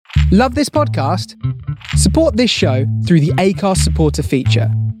Love this podcast? Support this show through the Acast supporter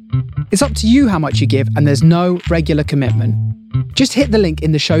feature. It's up to you how much you give, and there's no regular commitment. Just hit the link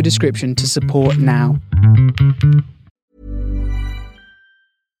in the show description to support now.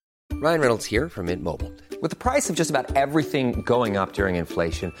 Ryan Reynolds here from Mint Mobile. With the price of just about everything going up during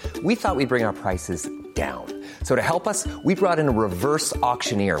inflation, we thought we'd bring our prices down. So to help us, we brought in a reverse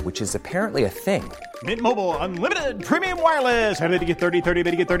auctioneer, which is apparently a thing. Mint Mobile Unlimited Premium Wireless. How to get 30, 30,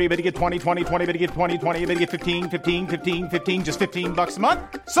 bit to get 30, bit to get 20, 20, 20, bit to get 20, 20, bit to get 15, 15, 15, 15, just $15 a month?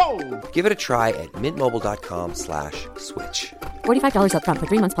 Sold! Give it a try at mintmobile.com/switch. $45 up front for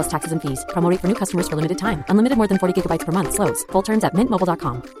 3 months plus taxes and fees. Promo rate for new customers for limited time. Unlimited more than 40 gigabytes per month. Slows full terms at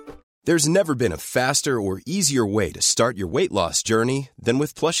mintmobile.com. There's never been a faster or easier way to start your weight loss journey than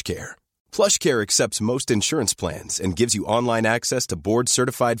with PlushCare. PlushCare accepts most insurance plans and gives you online access to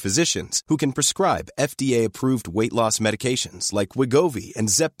board-certified physicians who can prescribe FDA-approved weight loss medications like Wegovy and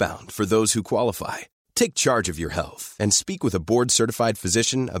Zepbound for those who qualify. Take charge of your health and speak with a board-certified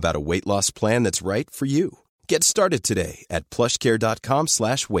physician about a weight loss plan that's right for you. Get started today at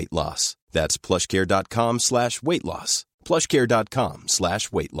plushcare.com/weight loss. That's plushcare.com/weight loss.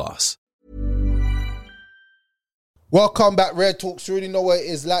 plushcare.com/weight loss. Welcome back, Red Talks. You already know what it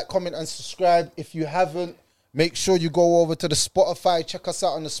is. Like, comment, and subscribe. If you haven't, make sure you go over to the Spotify. Check us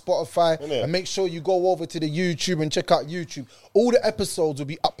out on the Spotify. And make sure you go over to the YouTube and check out YouTube. All the episodes will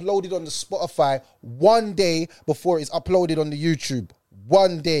be uploaded on the Spotify one day before it's uploaded on the YouTube.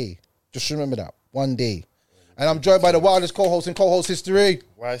 One day. Just remember that. One day. And I'm joined by the wildest co-host in co-host history.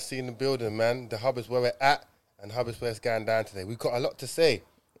 YC in the building, man. The hub is where we're at, and hub is where it's going down today. We've got a lot to say.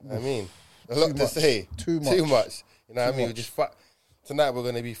 A lot to say. Too much. You know what I mean? Tonight we're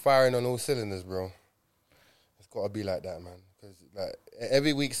going to be firing on all cylinders, bro. It's got to be like that, man. Because like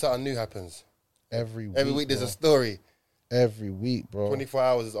every week something new happens. Every week there's a story. Every week, bro. 24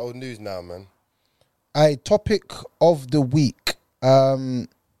 hours is old news now, man. Topic of the week.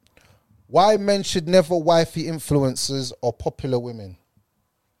 Why men should never wifey influencers or popular women?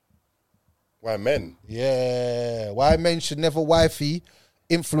 Why men? Yeah. Why men should never wifey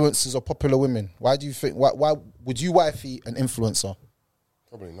influencers or popular women? Why do you think? Why would you wifey an influencer?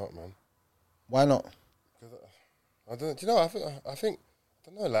 Probably not, man. Why not? I don't. Do you know? I think. I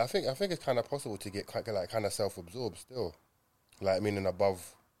don't know. Like, I think it's kind of possible to get kind of self-absorbed still, like being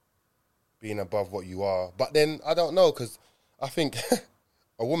above what you are. But then I don't know, because I think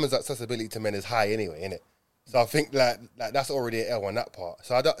a woman's accessibility to men is high anyway, innit? So I think like that's already an L on that part.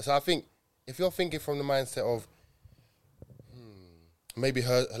 So I think if you're thinking from the mindset of maybe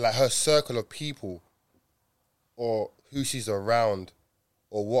her circle of people, or who she's around,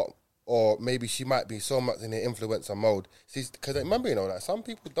 or what, or maybe she might be so much in the influencer mode. Because remember, you know, like some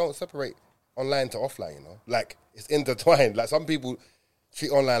people don't separate online to offline. You know, like it's intertwined. Like some people treat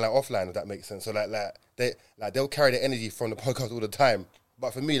online like offline, if that makes sense. So they'll carry the energy from the podcast all the time.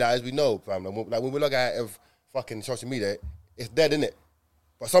 But for me, like as we know, fam, like when we look at it of fucking social media, it's dead, innit?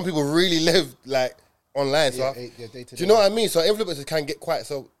 But some people really live like online. So do you know what I mean? So influencers can get quite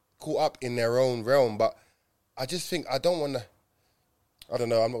so caught up in their own realm. But I just think I don't want to. I don't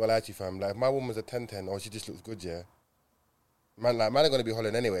know. I'm not gonna lie to you, fam. Like if my woman's a 10-10, or she just looks good, yeah. Man are gonna be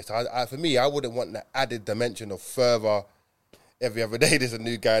hollering anyway. So for me, I wouldn't want the added dimension of further. Every other day, there's a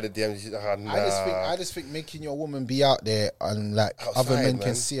new guy that DMs. Nah. I just think making your woman be out there and like outside, other men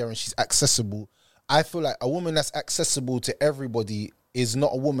can see her and she's accessible. I feel like a woman that's accessible to everybody is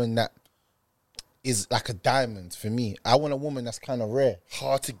not a woman that is like a diamond for me. I want a woman that's kind of rare,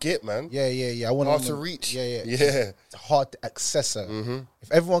 hard to get, man. Yeah. I want hard to reach. Yeah. It's hard to access her. Mm-hmm.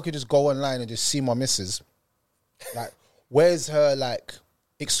 If everyone could just go online and just see my missus, like, where's her like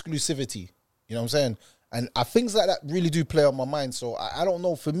exclusivity? You know what I'm saying? And things like that really do play on my mind. So I don't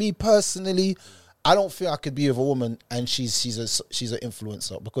know. For me personally, I don't think I could be with a woman and she's an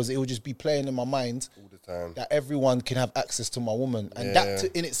influencer, because it would just be playing in my mind all the time that everyone can have access to my woman, and that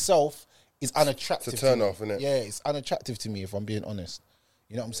in itself is unattractive. It's a turn off, isn't it? Yeah, it's unattractive to me, if I'm being honest.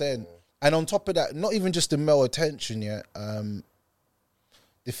 You know what I'm saying? Yeah. And on top of that, not even just the male attention, the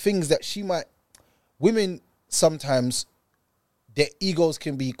things that women sometimes, their egos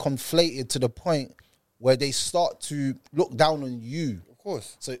can be conflated to the point where they start to look down on you. Of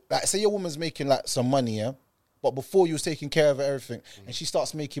course. So, like, say your woman's making like some money, yeah, but before you was taking care of everything, and she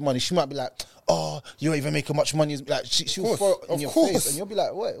starts making money, she might be like, "Oh, you don't even making much money." Like she'll throw it in your face, and you'll be like,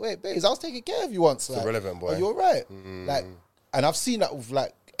 "Wait, babes, I was taking care of you once." It's like, irrelevant, boy. Oh, you're right. Like, and I've seen that with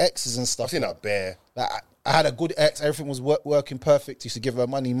like exes and stuff. I've seen that bare. Like, I had a good ex, everything was working perfect. Used to give her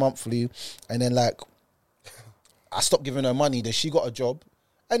money monthly, and then like I stopped giving her money. Then she got a job.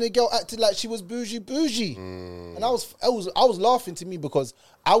 And the girl acted like she was bougie. And I was laughing to me because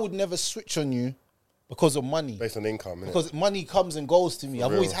I would never switch on you because of money. Based on income, innit? Because money comes and goes to me.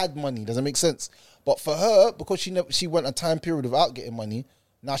 I've always had money. Doesn't make sense. But for her, because she went a time period without getting money,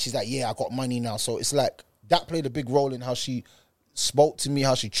 now she's like, yeah, I got money now. So it's like that played a big role in how she spoke to me,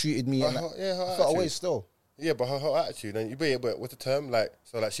 how she treated me. And her I felt away still. Yeah, but her attitude, and but what's the term? Like,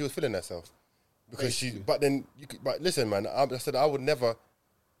 so like she was feeling herself because but then but listen, man, I said I would never.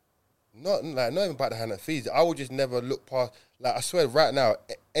 Not even about the hand that feeds. I would just never look past. Like, I swear, right now,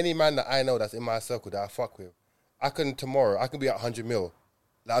 any man that I know that's in my circle that I fuck with, tomorrow I can be at 100 mil.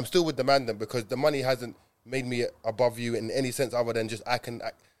 Like, I'm still with the man then because the money hasn't made me above you in any sense other than just I can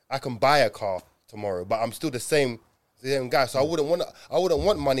buy a car tomorrow, but I'm still the same guy. So I wouldn't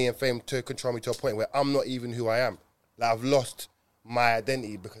want money and fame to control me to a point where I'm not even who I am. Like, I've lost my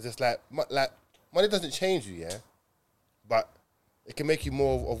identity because it's like money doesn't change you, yeah, but it can make you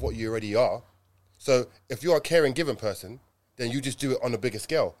more of what you already are. So if you're a caring, giving person, then you just do it on a bigger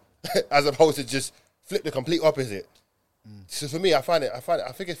scale, as opposed to just flip the complete opposite. So for me, I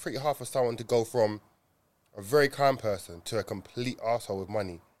think it's pretty hard for someone to go from a very kind person to a complete arsehole with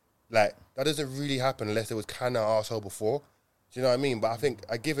money. Like, that doesn't really happen unless it was kind of arsehole before. Do you know what I mean? But I think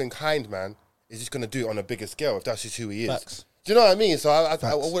a giving kind man is just going to do it on a bigger scale if that's just who he is. Facts. Do you know what I mean? So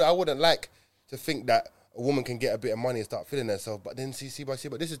I wouldn't like to think that a woman can get a bit of money and start feeling herself, but then see, but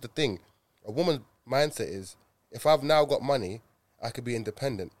this is the thing. A woman's mindset is, if I've now got money, I could be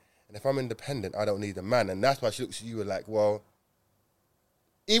independent. And if I'm independent, I don't need a man. And that's why she looks at you and like, well,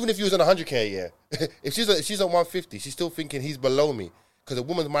 even if you was on 100K a year, if she's on 150, she's still thinking he's below me. Because a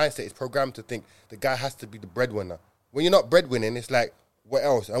woman's mindset is programmed to think the guy has to be the breadwinner. When you're not breadwinning, it's like, what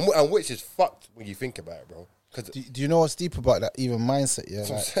else? And which is fucked when you think about it, bro. Do you know what's deep about that even mindset? Yeah, that's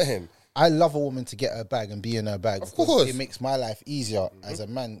what I'm saying. I love a woman to get her bag and be in her bag. Of course. It makes my life easier as a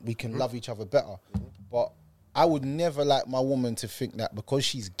man. We can love each other better. But I would never like my woman to think that because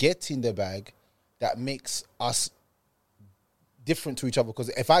she's getting the bag, that makes us different to each other. Because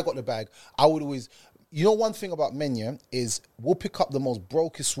if I got the bag, I would always... You know, one thing about men, yeah, is we'll pick up the most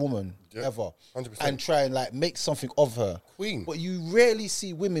brokest woman ever 100%. and try and like make something of her. Queen. But you rarely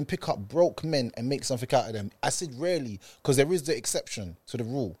see women pick up broke men and make something out of them. I said rarely because there is the exception to the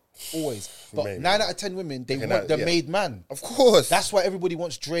rule. Always. But Maybe. 9 out of 10 women, they want the made man. Of course. That's why everybody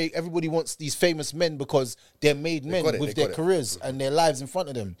wants Drake. Everybody wants these famous men because they're made men with their careers and their lives in front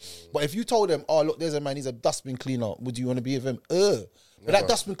of them. But if you told them, oh, look, there's a man, he's a dustbin cleaner. Would you want to be with him? But that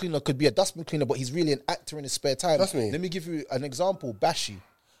dustbin cleaner could be a dustbin cleaner, but he's really an actor in his spare time. That's me. Let me give you an example. Bashi.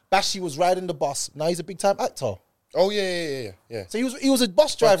 Bashi was riding the bus. Now he's a big time actor. Oh, yeah. So he was a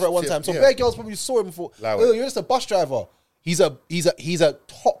bus driver at one time. So bare girls probably saw him and thought, oh, you're just a bus driver. He's a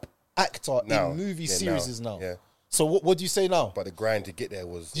top actor in movie series now. Yeah. So what do you say now? But the grind to get there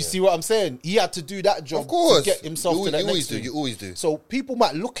was... Do you see what I'm saying? He had to do that job to get himself to that next thing. You always do. So people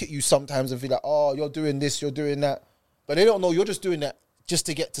might look at you sometimes and feel like, oh, you're doing this, you're doing that. But they don't know you're just doing that just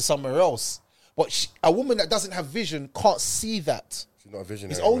to get to somewhere else. But a woman that doesn't have vision can't see that. She's not a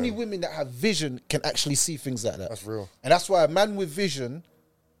visionary. It's only women that have vision can actually see things like that. That's real. And that's why a man with vision,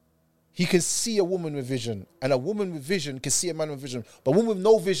 he can see a woman with vision. And a woman with vision can see a man with vision. But a woman with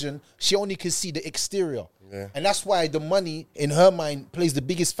no vision, she only can see the exterior. Yeah. And that's why the money, in her mind, plays the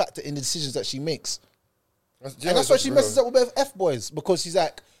biggest factor in the decisions that she makes. That's why she messes up with F-boys. Because she's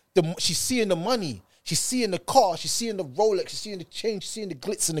like, she's seeing the money. She's seeing the car. She's seeing the Rolex. She's seeing the chain. She's seeing the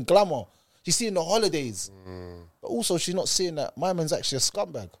glitz and the glamour. She's seeing the holidays. But also, she's not seeing that my man's actually a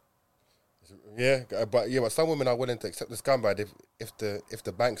scumbag. Yeah, but some women are willing to accept the scumbag if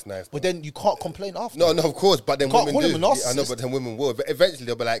the bank's nice. But then you can't complain after. No, of course. But then you can't women call him a narcissist. I know, but then women will. But eventually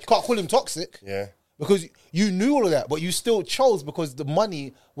they'll be like, you can't call him toxic. Yeah. Because you knew all of that, but you still chose because the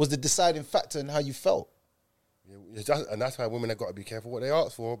money was the deciding factor in how you felt. Yeah, and that's why women have got to be careful what they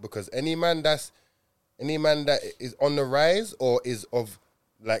ask for, because any man that is on the rise or is of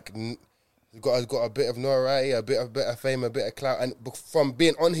like got a bit of notoriety, a bit of fame, a bit of clout, and from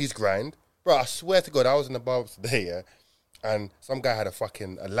being on his grind, bro, I swear to God, I was in the bar today, yeah, and some guy had a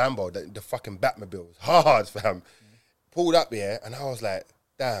Lambo, the fucking Batmobile was hard, fam. Pulled up here, and I was like,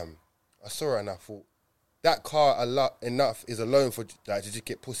 damn. I saw it and I thought, that car enough is alone for like to just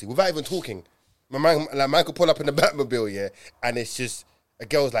get pussy without even talking. My man could pull up in the Batmobile, yeah, and it's just a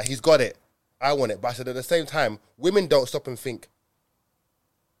girl's like, he's got it, I want it. But I said at the same time, women don't stop and think,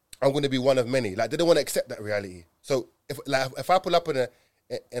 I'm going to be one of many. Like, they don't want to accept that reality. So if I pull up in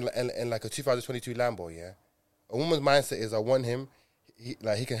like a 2022 Lambo, yeah, a woman's mindset is I want him, he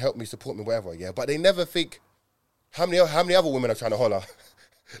can help me, support me, whatever, yeah. But they never think how many other women are trying to holler.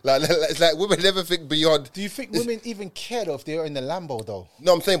 Like it's like women never think beyond. Do you think women even care though if they're in the Lambo though?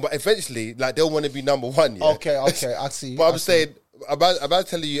 No, I'm saying, but eventually, like they'll want to be number one. Yeah? Okay, I see. But I'm saying, about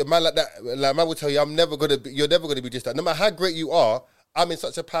telling you, a man like that, like a man will tell you, you're never gonna be just that. No matter how great you are, I'm in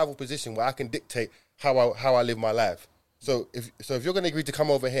such a powerful position where I can dictate how I live my life. So if you're gonna agree to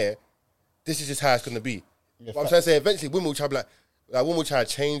come over here, this is just how it's gonna be. Yeah, but I'm trying to say, eventually, women will try to be like women will try to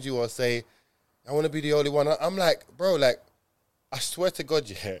change you or say, I want to be the only one. I'm like, bro, like, I swear to God,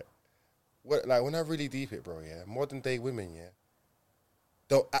 yeah. When I really deep it, bro, yeah, modern day women, yeah,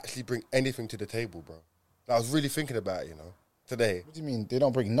 don't actually bring anything to the table, bro. I was really thinking about it, today. What do you mean? They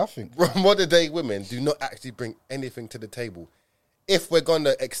don't bring nothing? Bro, modern day women do not actually bring anything to the table. If we're going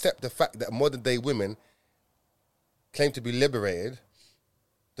to accept the fact that modern day women claim to be liberated,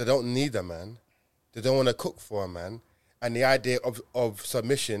 they don't need a man, they don't want to cook for a man, and the idea of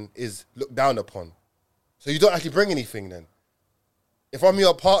submission is looked down upon. So you don't actually bring anything then. If I'm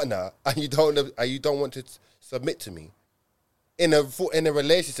your partner and you don't want to submit to me, in a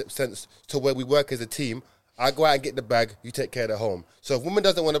relationship sense to where we work as a team, I go out and get the bag, you take care of the home. So if a woman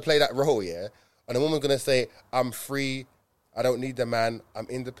doesn't want to play that role, yeah, and a woman's going to say, I'm free, I don't need the man, I'm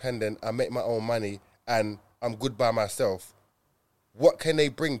independent, I make my own money, and I'm good by myself, what can they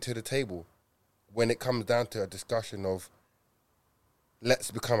bring to the table when it comes down to a discussion of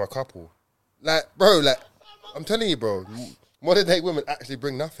let's become a couple? Like, bro, like, I'm telling you, bro, modern day women actually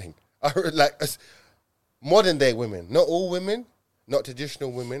bring nothing. Modern day women, not all women, not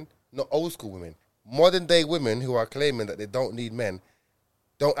traditional women, not old school women. Modern day women who are claiming that they don't need men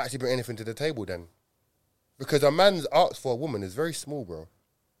don't actually bring anything to the table then. Because a man's ask for a woman is very small, bro.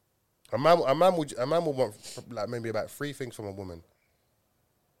 A man will want like maybe about 3 things from a woman.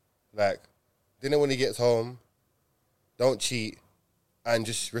 Like, dinner when he gets home, don't cheat, and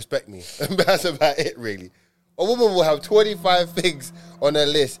just respect me. That's about it, really. A woman will have 25 things on her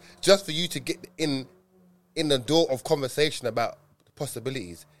list just for you to get in the door of conversation about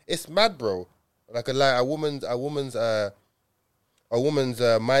possibilities. It's mad, bro. Like a woman's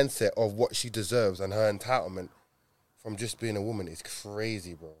mindset of what she deserves and her entitlement from just being a woman is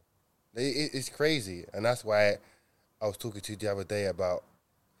crazy, bro. It's crazy, and that's why I was talking to you the other day about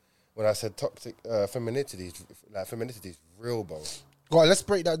when I said toxic femininity. Like, femininity is real, bro. Go on, let's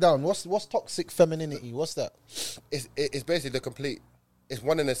break that down. What's toxic femininity? What's that? It's basically the complete. It's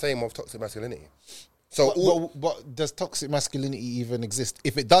one and the same of toxic masculinity. So, but does toxic masculinity even exist?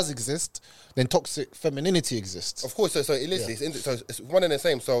 If it does exist, then toxic femininity exists. Of course. So it's one and the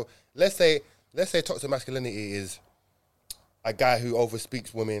same. So let's say toxic masculinity is a guy who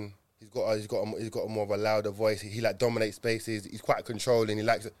overspeaks women. He's got a more of a louder voice. He like dominates spaces. He's quite controlling. He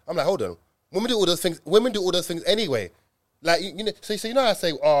likes it. I'm like, hold on. Women do all those things. Women do all those things anyway. Like, you know, so you know how I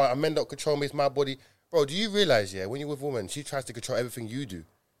say, oh, men don't control me, it's my body. Bro, do you realize, yeah, when you're with a woman, she tries to control everything you do.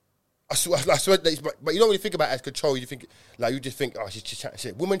 I swear that but you don't really think about it as control. You think, like, you just think, oh, she's chatting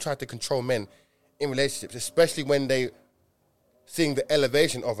shit. Women try to control men in relationships, especially when they seeing the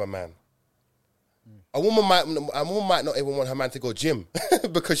elevation of a man. A woman might not even want her man to go gym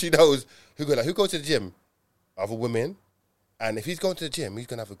because she knows who goes to the gym? Other women. And if he's going to the gym, he's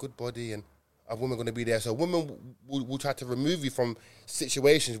going to have a good body and other women are going to be there. So women will try to remove you from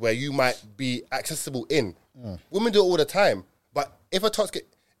situations where you might be accessible in. Women do it all the time. But if a toxic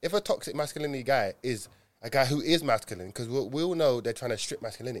masculinity guy is a guy who is masculine, because we all know they're trying to strip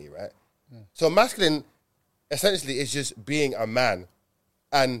masculinity, right? So masculine essentially is just being a man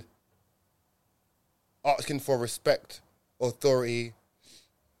and asking for respect, authority,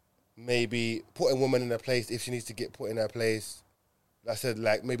 maybe putting women in her place if she needs to get put in her place. Like I said,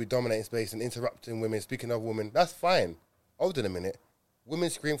 like maybe dominating space and interrupting women, speaking of women. That's fine. Hold on a minute. Women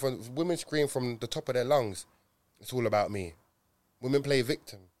scream from the top of their lungs. It's all about me. Women play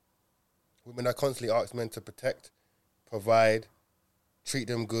victim. Women are constantly asked men to protect, provide, treat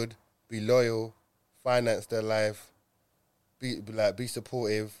them good, be loyal, finance their life, be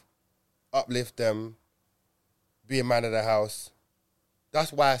supportive, uplift them, be a man of the house.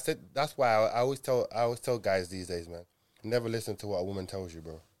 That's why I always tell guys these days, man, never listen to what a woman tells you,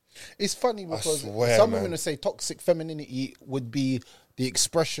 bro. It's funny because some women would say toxic femininity would be the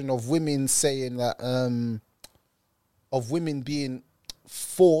expression of women saying that of women being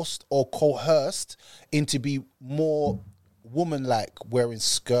forced or coerced into be more woman-like, wearing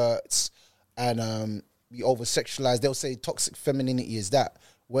skirts and be over-sexualized. They'll say toxic femininity is that.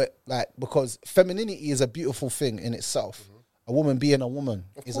 Where, like, because femininity is a beautiful thing in itself. A woman being a woman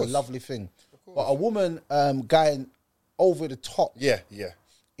is a lovely thing. But a woman going over the top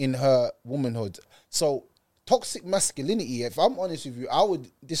in her womanhood. So toxic masculinity, if I'm honest with you, I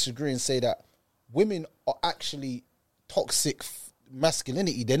would disagree and say that women are actually toxic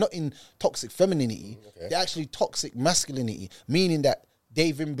masculinity. They're not in toxic femininity. They're actually toxic masculinity, meaning that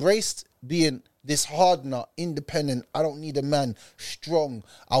they've embraced being this hard nut, independent. I don't need a man, strong.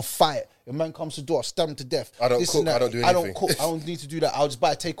 I'll fight. A man comes to the door, I'll stab him to death. I don't cook. I don't do anything. I don't cook. I don't need to do that. I'll just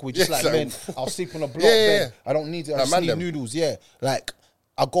buy a takeaway, just like like- men. I'll sleep on a block bed. I don't need to. I Like, just man need them. noodles. Yeah, like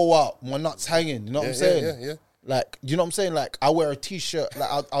I go out, my nuts hanging. You know what I'm saying? Yeah. Like, you know what I'm saying? Like, I wear a t-shirt.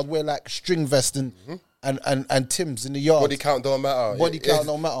 Like, I'll wear like string vest and Tim's in the yard. Body count don't matter. Body count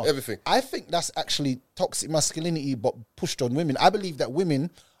don't matter. Everything. I think that's actually toxic masculinity, but pushed on women. I believe that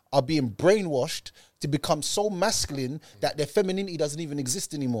women are being brainwashed to become so masculine that their femininity doesn't even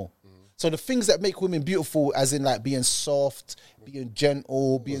exist anymore. So the things that make women beautiful, as in like being soft, being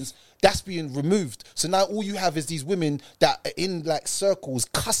gentle, that's being removed. So now all you have is these women that are in like circles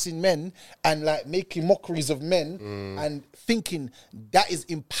cussing men and like making mockeries of men and thinking that is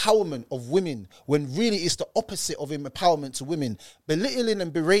empowerment of women, when really it's the opposite of empowerment to women. Belittling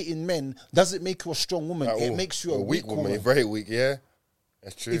and berating men doesn't make you a strong woman. It makes you a weak woman. Very weak, yeah.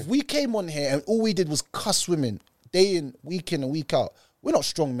 That's true. If we came on here and all we did was cuss women day in and week out, we're not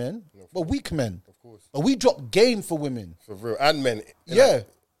strong men, but weak men. Of course. But we drop game for women. For real. And men. Yeah.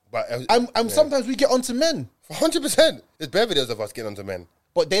 But Sometimes we get onto men. 100%. There's bare videos of us getting onto men.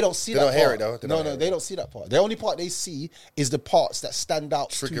 But they don't see They that don't part. hear it, though. They don't hear They it. don't see that part. The only part they see is the parts that stand out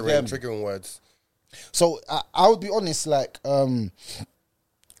to them. Triggering words. So I would be honest, like,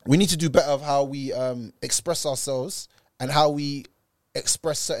 we need to do better of how we express ourselves and how we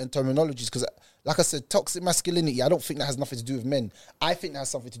express certain terminologies. Because, like I said, toxic masculinity, I don't think that has nothing to do with men. I think that has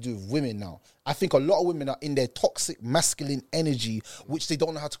something to do with women now. I think a lot of women are in their toxic masculine energy, which they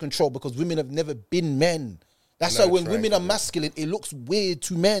don't know how to control because women have never been men. That's why when women are masculine, it looks weird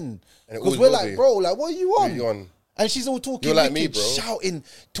to men. Because we're like, bro, like, what are you on? What are you on? And she's all talking You're like wicked, me, bro. shouting,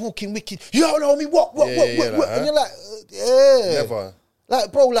 talking wicked. You don't know me, what? Like, And you're like, yeah. Never.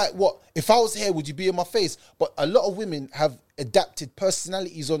 Like, bro, like, what? If I was here, would you be in my face? But a lot of women have adapted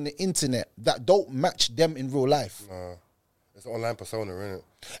personalities on the internet that don't match them in real life. It's an online persona, isn't it?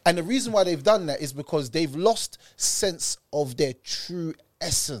 And the reason why they've done that is because they've lost sense of their true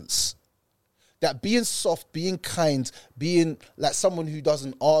essence. That being soft, being kind, being like someone who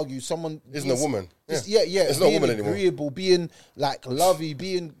doesn't argue, someone Isn't a woman. Yeah. It's not a being woman anymore. agreeable, being like lovey,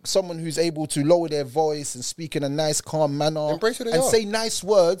 being someone who's able to lower their voice and speak in a nice, calm manner, Embrace who they and are. say nice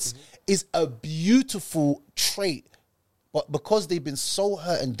words is a beautiful trait. But because they've been so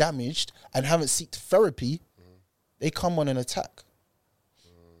hurt and damaged and haven't sought therapy, they come on and attack.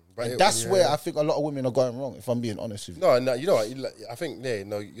 And that's where I think a lot of women are going wrong, if I'm being honest with you. No, you know what? I think,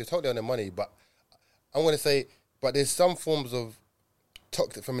 you're totally on the money, but I'm going to say, but there's some forms of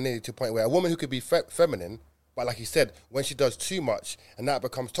toxic femininity to a point where a woman who could be feminine, but like you said, when she does too much, and that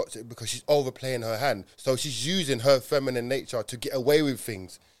becomes toxic because she's overplaying her hand. So she's using her feminine nature to get away with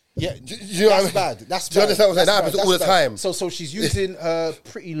things. Yeah, you know what I mean? bad. That's Do you bad. understand what I'm saying? That That's happens bad. all the That's time. bad. So she's using her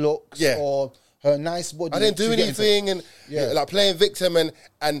pretty looks or her nice body. I didn't do to get into- anything, and like playing victim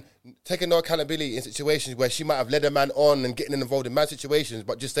and taking no accountability in situations where she might have led a man on and getting involved in mad situations,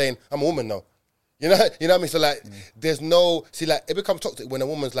 but just saying, I'm a woman now. You know what I mean? So like, there's no, see, like, it becomes toxic when a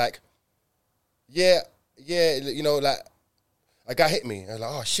woman's like, yeah, you know, like, a guy hit me. And I was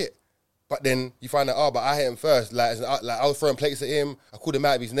like, oh shit. But then you find out, but I hit him first. Like I was throwing plates at him. I called him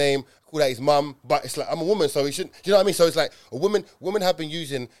out of his name. I called out his mum. But it's like, I'm a woman, so he shouldn't. Do you know what I mean? So it's like, women have been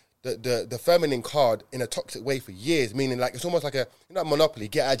using the feminine card in a toxic way for years, meaning like, it's almost like a, Monopoly,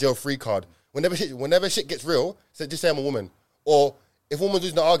 get out of jail free card. Whenever shit gets real, so just say I'm a woman. Or if a woman's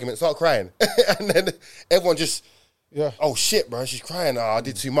losing an argument, start crying. And then everyone just, oh shit, bro, she's crying. Oh, I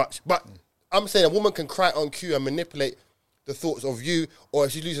did too much. But I'm saying a woman can cry on cue and manipulate the thoughts of you, or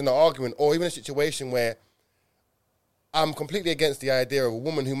if she's losing an argument, or even a situation where I'm completely against the idea of a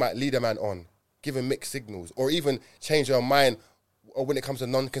woman who might lead a man on, giving mixed signals, or even change her mind or when it comes to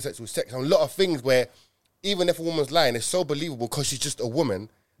non-consensual sex. And a lot of things where even if a woman's lying, it's so believable because she's just a woman,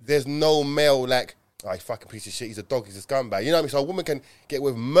 there's no male like, oh, you fucking piece of shit, he's a dog, he's a scumbag. You know what I mean? So a woman can get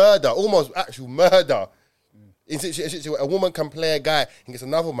with murder, almost actual murder. In situation, a woman can play a guy and gets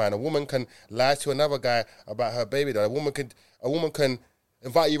another man. A woman can lie to another guy about her baby dad. A woman can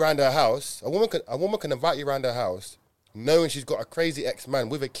invite you around her house. A woman can invite you around her house, knowing she's got a crazy ex-man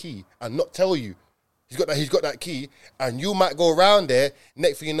with a key and not tell you. He's got that key, and you might go around there.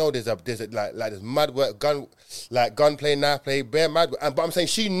 Next thing you know, there's mad work, gunplay, knife play, bare mad work. But I'm saying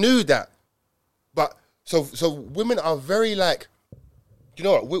she knew that. But so women are very like, you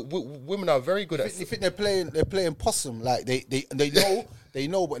know what? Women are very good at. You think they're playing possum? Like they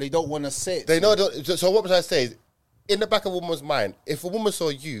know, but they don't want to say it. They know. So what was I say? Is, in the back of a woman's mind, if a woman saw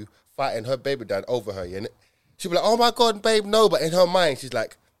you fighting her baby dad over her, she'll be like, oh my God, babe, no. But in her mind, she's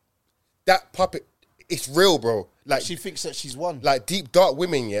like, that puppet, it's real, bro. Like, she thinks that she's won. Like, deep, dark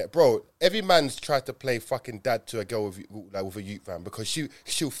women, yeah, bro. Every man's tried to play fucking dad to a girl with a youth fam, because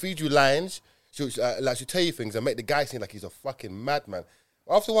she'll feed you lines, she'll tell you things and make the guy seem like he's a fucking madman.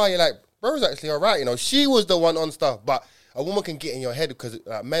 After a while, you're like, bro's actually all right, you know. She was the one on stuff, but a woman can get in your head because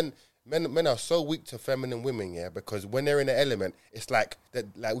like, men are so weak to feminine women, yeah, because when they're in the element, it's like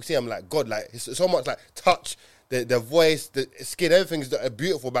we see them like God, like it's so much like touch, the voice, the skin, everything's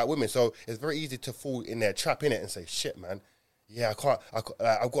beautiful about women. So it's very easy to fall in their trap in it and say, shit, man, yeah, I've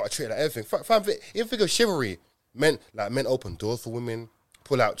got to treat it like everything. Even think of chivalry, men open doors for women,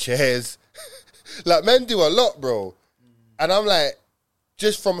 pull out chairs, like men do a lot, bro. And I'm like,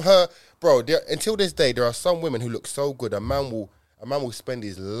 just from her, bro. Until this day, there are some women who look so good. A man will spend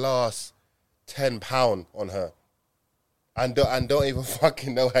his last £10 on her, and don't even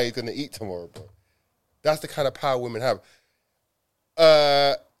fucking know how he's gonna eat tomorrow, bro. That's the kind of power women have.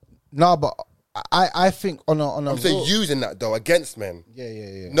 No, but I think on a I'm saying using that though against men.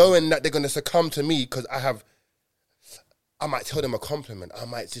 Yeah. Knowing that they're gonna succumb to me because I might tell them a compliment. I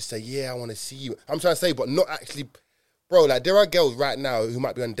might just say, yeah, I want to see you. I'm trying to say, but not actually, bro. Like there are girls right now who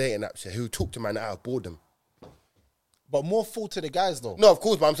might be on dating apps who talk to man out of boredom. But more fool to the guys though. No, of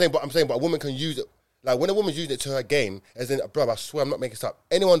course, but I'm saying, a woman can use it. Like when a woman's using it to her gain, as in, bro, I swear I'm not making this up.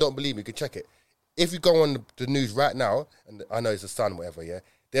 Anyone don't believe me, you can check it. If you go on the news right now, and I know it's a son, whatever, yeah,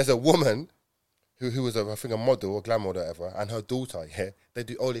 there's a woman who was, I think, a model or glamour or whatever, and her daughter, yeah, they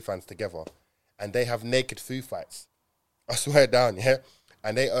do OnlyFans together, and they have naked food fights. I swear down, yeah,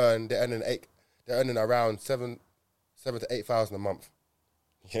 and they're earning around seven to 8,000 a month,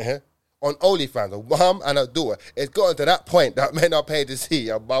 yeah, on OnlyFans, a mum and a daughter. It's gotten to that point that men are paid to see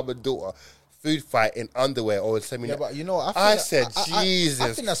a mum and daughter food fight in underwear or semi. Yeah, but you know, Jesus.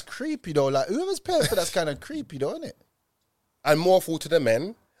 I think that's creepy though. Like whoever's paying for that's kind of creepy though, isn't it? And more fault to the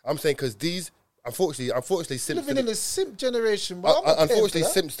men. I'm saying because these, unfortunately, simps living in a simp generation. But unfortunately,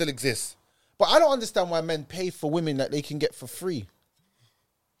 simps still exist. But I don't understand why men pay for women that they can get for free.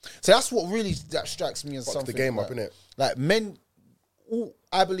 So that's what really that strikes me as Fucks something. the game like, up, innit? Like men,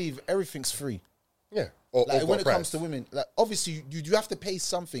 I believe everything's free. Yeah. Like when it comes to women, like obviously you have to pay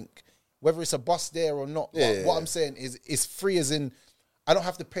something, whether it's a bus there or not. Yeah, but what I'm saying is it's free as in I don't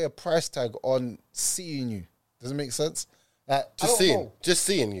have to pay a price tag on seeing you. Does it make sense? Like just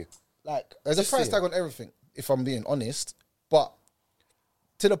seeing you. Like there's a price tag on everything, if I'm being honest. But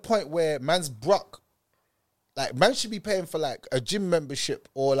to the point where man's broke. Like man should be paying for like a gym membership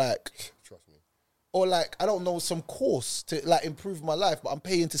or like Trust me. Or like, I don't know, some course to like improve my life, but I'm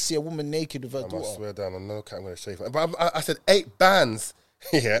paying to see a woman naked with her daughter. I swear down, I know I'm going to show you. But I said 8 bands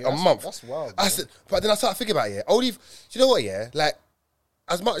a month. That's wild. I said, but then I started thinking about it. Do you know what, yeah? Like,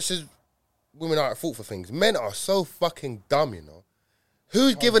 as much as women are at fault for things, men are so fucking dumb, you know?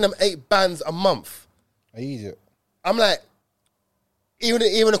 Who's giving them 8 bands a month? I eat it. I'm like, even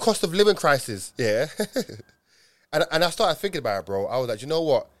the cost of living crisis, yeah? and I started thinking about it, bro. I was like, you know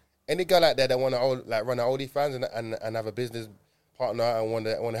what? Any girl out there that want to like run an OnlyFans and have a business partner and want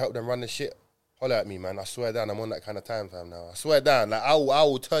to help them run the shit, holler at me, man. I swear down, I'm on that kind of time fam now. I swear down, like I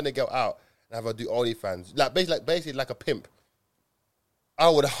will turn the girl out and have her do OnlyFans, like basically like a pimp. I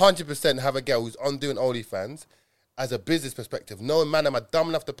would 100% have a girl who's on doing OnlyFans as a business perspective. Knowing, man, am I dumb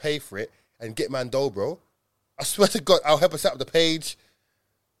enough to pay for it and get man dough, bro? I swear to God, I'll help her set up the page,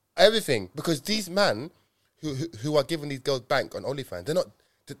 everything, because these men who are giving these girls bank on OnlyFans, they're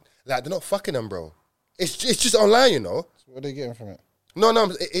not fucking them, bro. It's just online, you know. So what are they getting from it? No,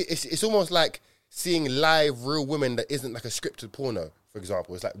 it's almost like seeing live real women that isn't like a scripted porno, for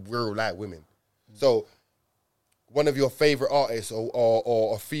example. It's like real live women. So one of your favorite artists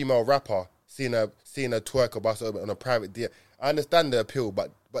or a female rapper seeing a twerk or bust on a private DM. I understand the appeal,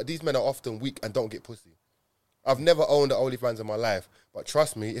 but these men are often weak and don't get pussy. I've never owned an OnlyFans in my life, but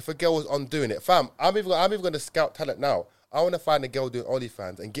trust me, if a girl was on doing it, fam, I'm even going to scout talent now. I want to find a girl doing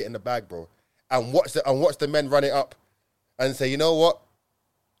OnlyFans and get in the bag, bro, and watch the men run it up, and say, you know what,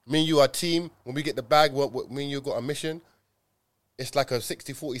 me and you are a team. When we get the bag, me and you got a mission. It's like a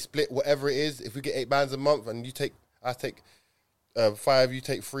 60-40 split, whatever it is. If we get 8 bands a month, and I take 5, you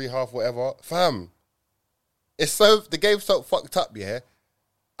take 3, half, whatever, fam. The game's so fucked up, yeah.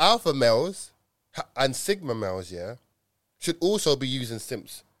 Alpha males and sigma males, yeah, should also be using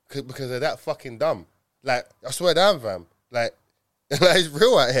simps because they're that fucking dumb. Like, I swear down, fam. Like it's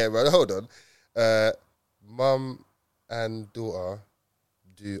real out here, man. Hold on. Mum and daughter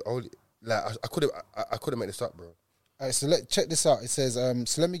do only, like, I couldn't make this up, bro. All right, so check this out. It says,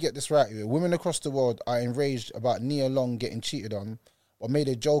 so let me get this right here. Women across the world are enraged about Nia Long getting cheated on but made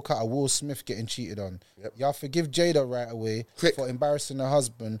a joke out of Will Smith getting cheated on. Yep. Y'all forgive Jada right away for embarrassing her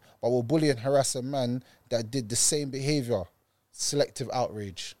husband, but will bully and harass a man that did the same behaviour. Selective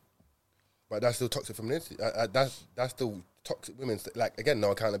outrage. But that's still toxic femininity. That's still toxic women. Like, again,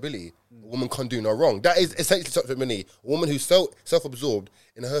 no accountability. A woman can't do no wrong. That is essentially toxic femininity. A woman who's self-absorbed,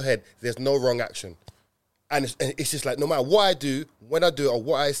 in her head, there's no wrong action. And it's just like, no matter what I do, when I do it, or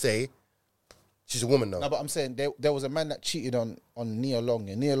what I say, she's a woman now. No, but I'm saying there was a man that cheated on Nia Long.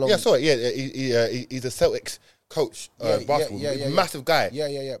 And Nia Long... Yeah, sorry, he's a Celtics coach, basketball. Massive guy.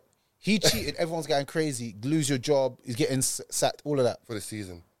 Yeah. He cheated, everyone's getting crazy, lose your job, he's getting sacked, all of that. For the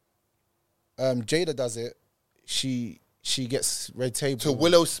season. Jada does it. She gets red table. To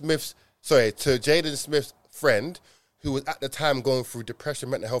Jaden Smith's friend, who was at the time going through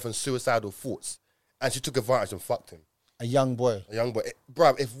depression, mental health, and suicidal thoughts, and she took advantage and fucked him. A young boy.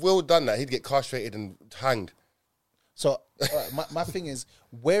 Bruv, if Will done that, he'd get castrated and hanged. So, all right, my thing is,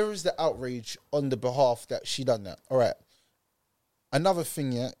 where is the outrage on the behalf that she done that? All right. Another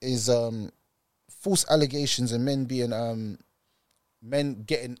thing, is false allegations and men being men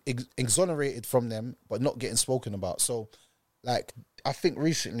getting exonerated from them, but not getting spoken about. So, like, I think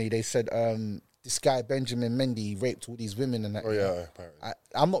recently they said this guy Benjamin Mendy raped all these women and that. Oh yeah, apparently.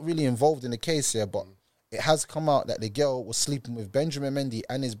 I'm not really involved in the case here, but it has come out that the girl was sleeping with Benjamin Mendy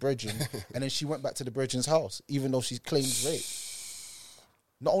and his brethren, and then she went back to the brethren's house, even though she claims rape.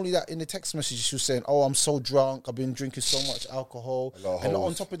 Not only that, in the text message, she was saying, "Oh, I'm so drunk. I've been drinking so much alcohol." And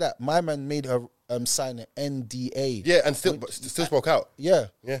on top of that, my man made her sign an NDA. Yeah, and still spoke out. Yeah,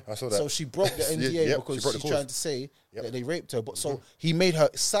 I saw that. So she broke the NDA because she's trying to say that they raped her. But so he made her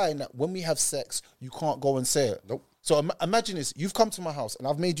sign that when we have sex, you can't go and say it. Nope. So imagine this: you've come to my house and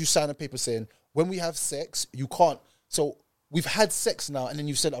I've made you sign a paper saying when we have sex, you can't. So we've had sex now, and then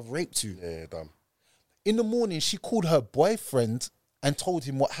you said I've raped you. Yeah, dumb. In the morning, she called her boyfriend and told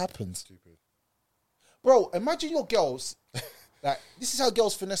him what happened. Stupid. Bro, imagine your girls. Like, this is how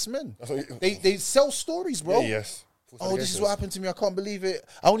girls finesse men. They sell stories, bro. Yeah, yes. Oh, this is what happened to me. I can't believe it.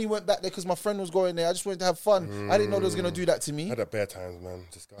 I only went back there because my friend was going there. I just wanted to have fun. I didn't know they was going to do that to me. I had that bare times, man.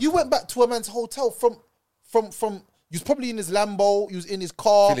 Disgusting. You went back to a man's hotel from you was probably in his Lambo, you was in his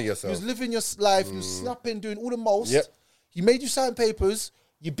car. Feeling yourself. You was living your life, you was snapping, doing all the most. Yep. He made you sign papers.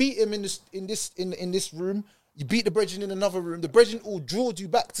 You beat him in this room. You beat the brethren in another room. The brethren all drawed you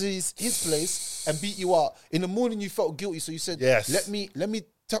back to his place and beat you out. In the morning, you felt guilty, so you said, yes. let me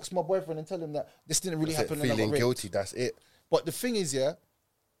text my boyfriend and tell him that this didn't really happen. Feeling guilty, that's it. But the thing is,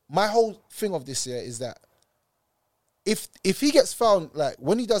 my whole thing of this is that if he gets found, like,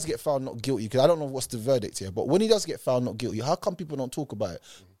 when he does get found not guilty, because I don't know what's the verdict here, but when he does get found not guilty, how come people don't talk about it?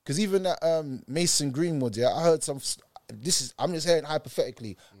 Because even that Mason Greenwood, I heard I'm just hearing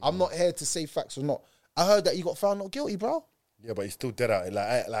hypothetically. I'm not here to say facts or not. I heard that he got found not guilty, bro. Yeah, but he's still dead out.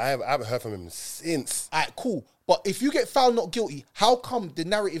 I haven't heard from him since. All right, cool. But if you get found not guilty, how come the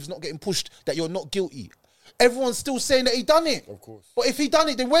narrative's not getting pushed that you're not guilty? Everyone's still saying that he done it. Of course. But if he done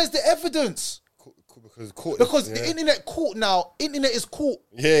it, then where's the evidence? Because the internet court now, internet is court.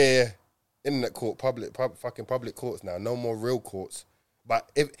 Yeah. Internet court, fucking public courts now. No more real courts. But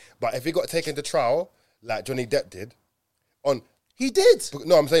if he got taken to trial, like Johnny Depp did, he did.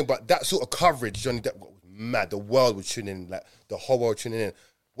 No, I'm saying, but that sort of coverage, Johnny Depp was mad. The world was tuning in, like the whole world tuning in.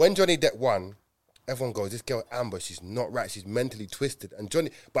 When Johnny Depp won, everyone goes, "This girl Amber, she's not right. She's mentally twisted."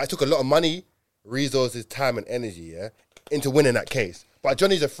 But it took a lot of money, resources, time, and energy, into winning that case. But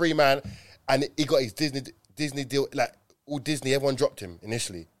Johnny's a free man, and he got his Disney deal. Like all Disney, everyone dropped him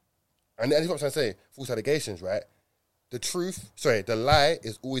initially, and that's what I'm trying to say. False allegations, right? The lie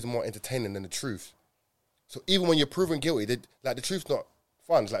is always more entertaining than the truth. So even when you're proven guilty, the truth's not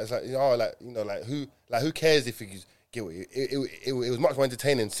fun. Who cares if he's guilty? It was much more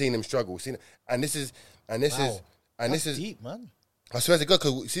entertaining seeing him struggle. This is deep, man. I swear to God,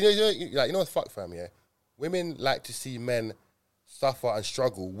 because you know what's fuck, fam? Yeah, women like to see men suffer and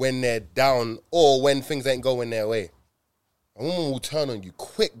struggle when they're down or when things ain't going their way. A woman will turn on you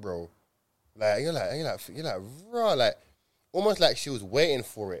quick, bro. You're like raw, like almost like she was waiting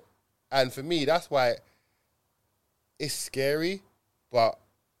for it. And for me, that's why. It's scary, but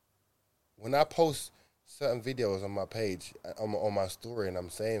when I post certain videos on my page, on my story, and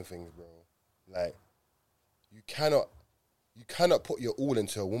I'm saying things, bro, like you cannot put your all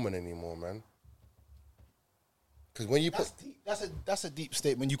into a woman anymore, man. Because when you that's a deep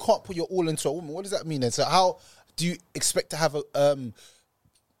statement. You can't put your all into a woman. What does that mean? And so how do you expect to have a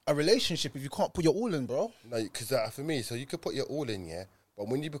relationship if you can't put your all in, bro? No, because for me, so you could put your all in, but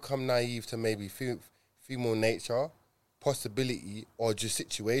when you become naive to maybe female nature, possibility, or just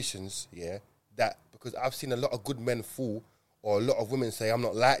situations, that because I've seen a lot of good men fall or a lot of women say I'm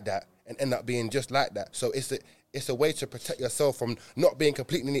not like that and end up being just like that. So it's a way to protect yourself from not being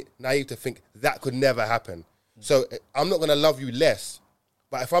completely naive to think that could never happen. So I'm not going to love you less,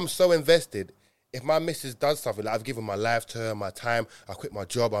 but if I'm so invested, if my missus does something, like I've given my life to her, my time, I quit my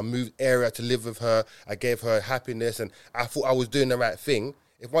job, I moved area to live with her, I gave her happiness, and I thought I was doing the right thing.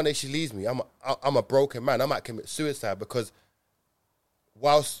 If one day she leaves me, I'm a broken man. I might commit suicide because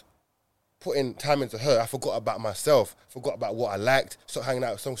whilst putting time into her, I forgot about myself, forgot about what I liked, stopped hanging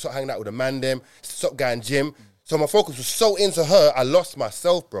out with a man them, stopped going gym. So my focus was so into her, I lost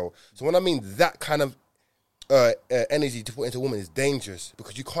myself, bro. So when I mean that kind of energy to put into a woman is dangerous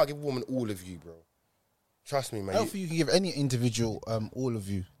because you can't give a woman all of you, bro. Trust me, man. I don't think you can give any individual all of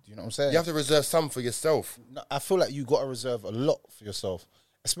you. Do you know what I'm saying? You have to reserve some for yourself. No, I feel like you got to reserve a lot for yourself,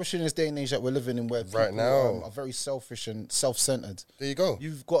 especially in this day and age that we're living in where people now are very selfish and self-centered. There you go.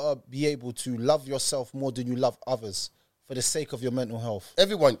 You've got to be able to love yourself more than you love others for the sake of your mental health.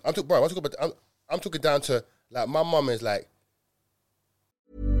 Everyone, I'm talking down to, like, my mum is like,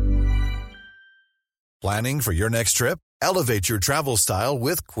 Planning for your next trip? Elevate your travel style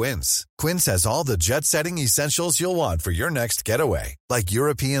with Quince. Quince has all the jet-setting essentials you'll want for your next getaway, like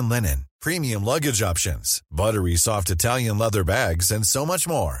European linen, premium luggage options, buttery soft Italian leather bags, and so much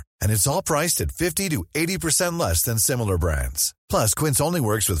more. And it's all priced at 50 to 80% less than similar brands. Plus, Quince only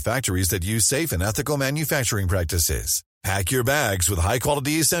works with factories that use safe and ethical manufacturing practices. Pack your bags with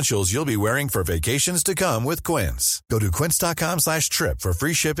high-quality essentials you'll be wearing for vacations to come with Quince. Go to quince.com/trip for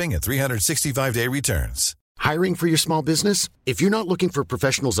free shipping and 365-day returns. Hiring for your small business? If you're not looking for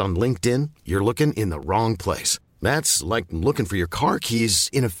professionals on LinkedIn, you're looking in the wrong place. That's like looking for your car keys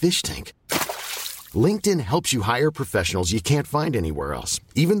in a fish tank. LinkedIn helps you hire professionals you can't find anywhere else,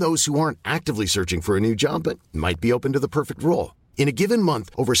 even those who aren't actively searching for a new job but might be open to the perfect role. In a given month,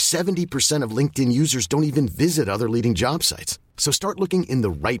 over 70% of LinkedIn users don't even visit other leading job sites. So start looking in the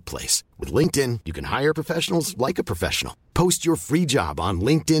right place. With LinkedIn, you can hire professionals like a professional. Post your free job on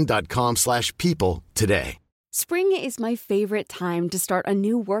linkedin.com/people today. Spring is my favorite time to start a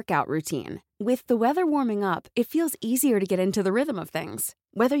new workout routine. With the weather warming up, it feels easier to get into the rhythm of things.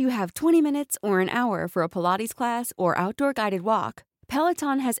 Whether you have 20 minutes or an hour for a Pilates class or outdoor guided walk,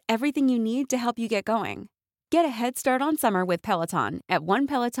 Peloton has everything you need to help you get going. Get a head start on summer with Peloton at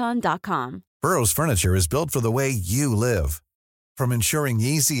onepeloton.com. Burrow's furniture is built for the way you live. From ensuring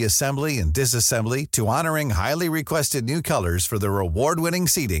easy assembly and disassembly to honoring highly requested new colors for their award-winning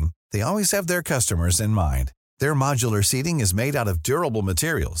seating, they always have their customers in mind. Their modular seating is made out of durable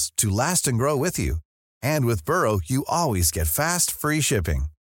materials to last and grow with you. And with Burrow, you always get fast, free shipping.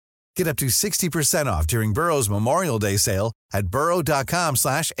 Get up to 60% off during Burrow's Memorial Day sale at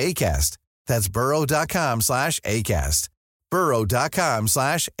burrow.com/ACAST. That's burrow.com/ACAST.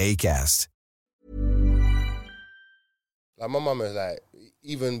 burrow.com/ACAST. Like, my mum is like,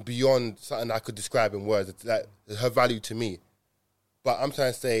 even beyond something I could describe in words, it's like her value to me. But I'm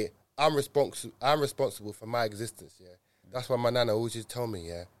trying to say, I'm responsible for my existence, yeah. That's why my nana always just tell me,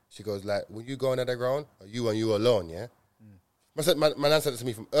 yeah. She goes like, when you go on the ground, are you and you alone, yeah? My nana said it to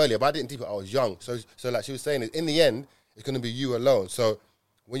me from earlier, but I didn't think it. I was young. So like she was saying, in the end, it's going to be you alone. So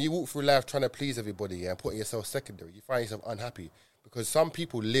when you walk through life trying to please everybody, yeah, and putting yourself secondary, you find yourself unhappy. Because some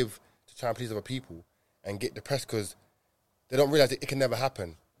people live to try and please other people and get depressed because they don't realize that it can never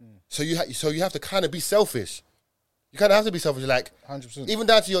happen. So you have to kind of be selfish. You kind of have to be selfish, like 100%. Even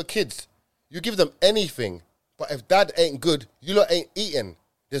down to your kids. You give them anything, but if dad ain't good, you lot ain't eating.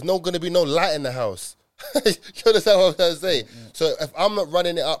 There's no going to be no light in the house. You understand what I'm trying to say? Yeah. So if I'm not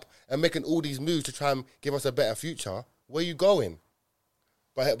running it up and making all these moves to try and give us a better future, where you going?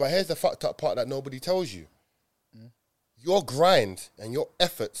 But here's the fucked up part that nobody tells you. Your grind and your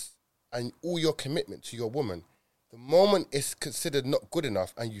efforts and all your commitment to your woman, the moment it's considered not good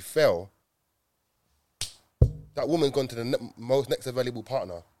enough and you fail, that woman's gone to the most next available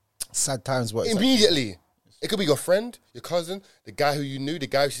partner. Sad times. What immediately. It could be your friend, your cousin, the guy who you knew, the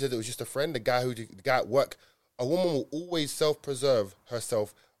guy who she said it was just a friend, the guy at work. A woman will always self-preserve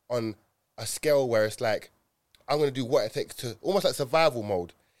herself on a scale where it's like, I'm going to do what it takes to, almost like survival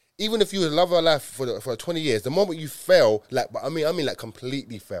mode. Even if you love her life for 20 years, the moment you fail, like, but I mean like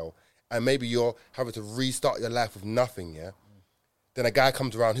completely fail, and maybe you're having to restart your life with nothing, yeah? Then a guy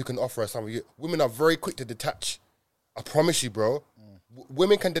comes around who can offer her something. Women are very quick to detach. I promise you, bro.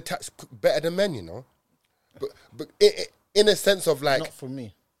 Women can detach better than men, you know? But in a sense of like... Not for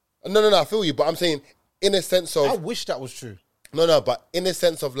me. No, I feel you, but I'm saying in a sense of... I wish that was true. No, but in a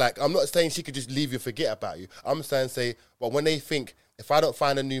sense of like, I'm not saying she could just leave you, forget about you. I'm saying, but when they think, if I don't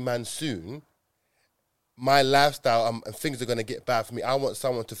find a new man soon, my lifestyle and things are going to get bad for me. I want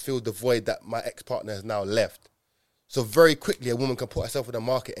someone to fill the void that my ex-partner has now left. So very quickly, a woman can put herself in the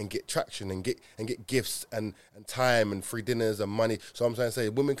market and get traction and get gifts and time and free dinners and money. So I'm trying to say,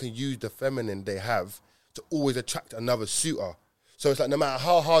 women can use the feminine they have to always attract another suitor. So it's like no matter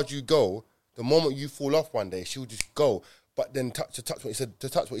how hard you go, the moment you fall off one day, she'll just go. But then to touch what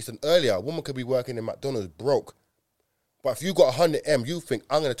you said earlier, a woman could be working in McDonald's broke, but if you got 100M, you think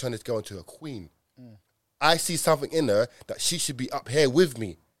I'm gonna turn this girl into a queen. I see something in her that she should be up here with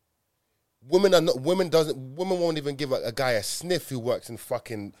me. Women won't even give a guy a sniff who works in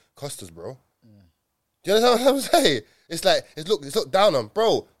fucking Costas, bro. Do you understand what I'm saying? It's like, it's looked down on.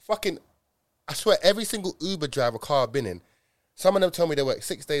 Bro, fucking, I swear, every single Uber driver car I've been in, some of them told me they work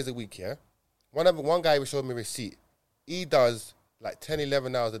 6 days a week, yeah? One guy showed me a receipt. He does like 10,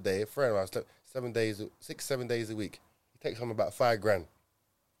 11 hours a day, 3 hours, 7 days a week. He takes home about $5,000.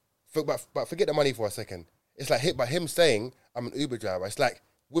 But forget the money for a second. It's like hit by him saying, I'm an Uber driver. It's like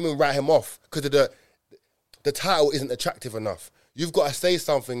women write him off because the title isn't attractive enough. You've got to say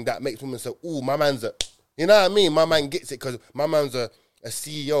something that makes women say, ooh, my man's you know what I mean? My man gets it because my man's a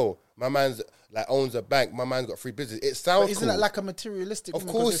CEO. My man's like owns a bank. My man's got free business. It sounds Isn't cool. that like a materialistic Of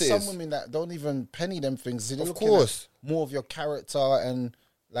woman? course There's it is. some women that don't even penny them things. They're Of looking course. at more of your character and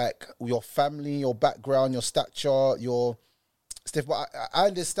like your family, your background, your stature, your stuff. But I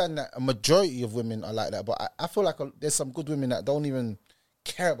understand that a majority of women are like that. But I feel like there's some good women that don't even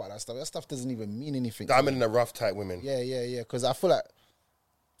care about that stuff. That stuff doesn't even mean anything. Diamond in the rough type women. Yeah. Because I feel like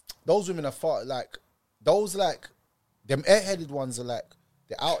those women are far, like, those, like, them airheaded ones are, like,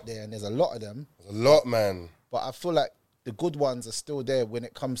 they're out there and there's a lot of them. There's a lot, man. But I feel like the good ones are still there when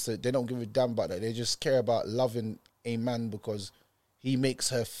it comes to, they don't give a damn about that. They just care about loving a man because he makes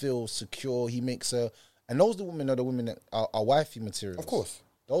her feel secure. He makes her, and those the women that are wifey materials. Of course.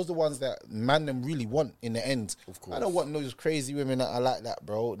 Those are the ones that man them really want in the end. Of course. I don't want those crazy women that are like that,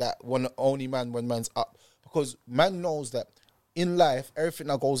 bro. That want only man when man's up. Because man knows that in life, everything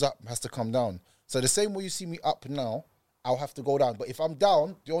that goes up has to come down. So the same way you see me up now, I'll have to go down. But if I'm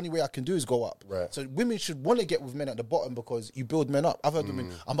down, the only way I can do is go up. Right. So women should want to get with men at the bottom because you build men up. I've heard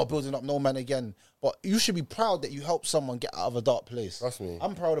women, I'm not building up no man again. But you should be proud that you helped someone get out of a dark place. Trust me.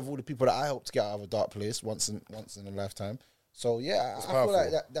 I'm proud of all the people that I helped get out of a dark place once in a lifetime. So yeah, I powerful.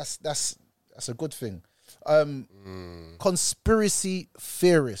 feel like that's a good thing. Conspiracy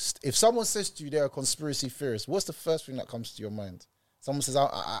theorist. If someone says to you they're a conspiracy theorist, what's the first thing that comes to your mind? Someone says,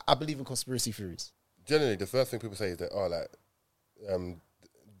 I believe in conspiracy theories. Generally, the first thing people say is that,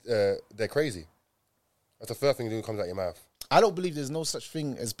 they're crazy. That's the first thing that comes out your mouth. I don't believe there's no such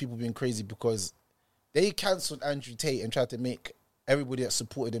thing as people being crazy because they cancelled Andrew Tate and tried to make everybody that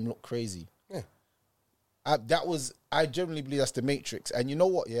supported him look crazy. Yeah. I generally believe that's the Matrix. And you know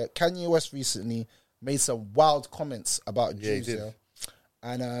what, yeah? Kanye West recently made some wild comments about Jews, he did. yeah?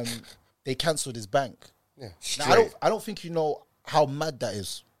 And they cancelled his bank. Yeah, Now, straight. I don't think you know how mad that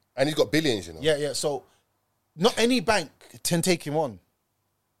is. And he's got billions, you know. Yeah. So, not any bank can take him on.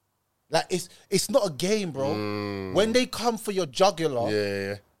 Like it's not a game, bro. When they come for your jugular,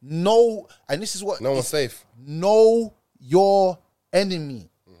 Yeah. know, and this is what No one's safe. Know your enemy.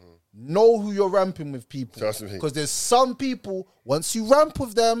 Know who you're ramping with, people. Trust me. Because there's some people, once you ramp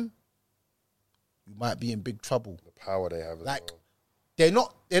with them, you might be in big trouble. The power they have. Like, they're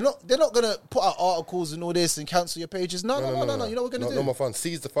not gonna put out articles and all this and cancel your pages. No. You know what we're gonna do? No more funds.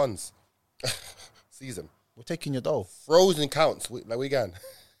 Seize the funds. Seize them. We're taking your dough. Frozen counts. Like we can.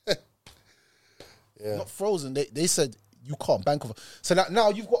 Yeah. Not frozen. They said you can't bank with. So now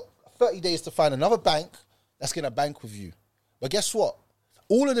you've got 30 days to find another bank that's gonna bank with you. But guess what?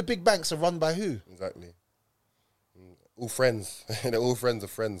 All of the big banks are run by who? Exactly. All friends. They're all friends of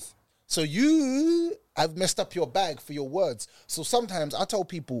friends. So you have messed up your bag for your words. So sometimes I tell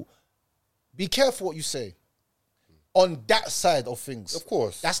people, be careful what you say on that side of things. Of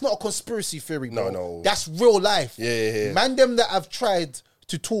course. That's not a conspiracy theory, bro. No. That's real life. Yeah. Man, them that have tried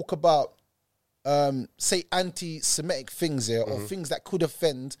to talk about, say, anti-Semitic things here or things that could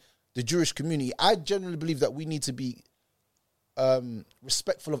offend the Jewish community, I generally believe that we need to be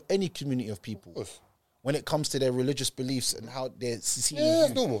respectful of any community of people. Of course. When it comes to their religious beliefs and how they're seen. Yeah,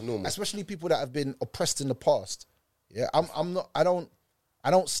 it's normal. Especially people that have been oppressed in the past. Yeah, I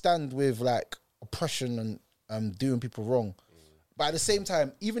don't stand with like oppression and doing people wrong. But at the same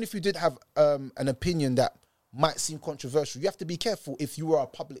time, even if you did have an opinion that might seem controversial, you have to be careful if you are a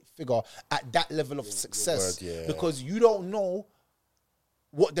public figure at that level of success. Word, yeah. Because you don't know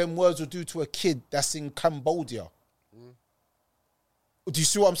what them words will do to a kid that's in Cambodia. Do you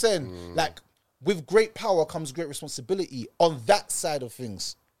see what I'm saying? Like, with great power comes great responsibility on that side of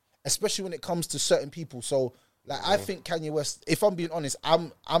things, especially when it comes to certain people. So Like I think Kanye West. If I'm being honest,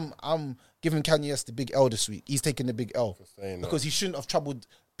 I'm giving Kanye West the big L this week. He's taking the big L because he shouldn't have troubled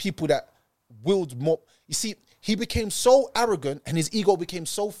people that willed more. You see, he became so arrogant and his ego became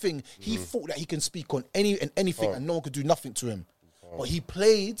so thing. He thought that he can speak on anything and no one could do nothing to him. But he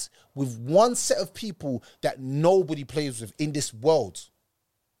played with one set of people that nobody plays with in this world.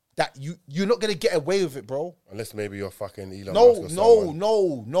 That you're not gonna get away with it, bro. Unless maybe you're fucking Elon No, Musk or no,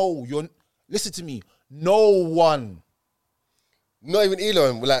 someone. no. Listen to me. No one. Not even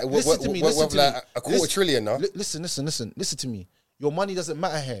Elon. Like, Listen to me. Like a quarter trillion now. Listen. Listen to me. Your money doesn't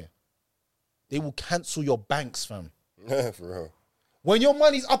matter here. They will cancel your banks, fam. For real. When your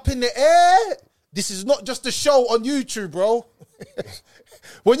money's up in the air, this is not just a show on YouTube, bro.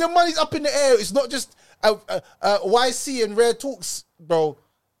 When your money's up in the air, it's not just YC and Rare Talks, bro.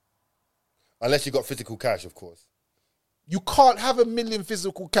 Unless you got physical cash, of course. You can't have $1 million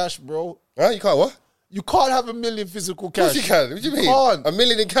physical cash, bro. Huh? You can't what? You can't have $1 million physical Of course cash. you can. What do you mean? Can't. $1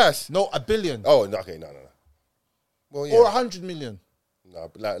 million in cash? No, $1 billion. Oh, no, okay, no. Well, yeah. Or 100 million.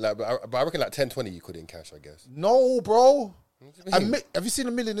 No, but I reckon like 10, 20 you could in cash, I guess. No, bro. What do you mean? Have you seen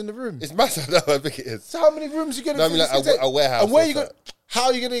 $1 million in the room? It's massive. No, I think it is. So how many rooms you gonna? No, I mean like a warehouse. And where or you gonna? something. How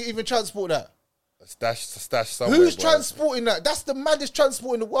are you gonna even transport that? A stash somewhere. Who's bro. transporting that? That's the maddest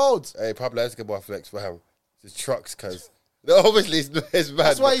transport in the world. Hey, Pablo Escobar flex for him. It's trucks, cuz. No, obviously it's bad.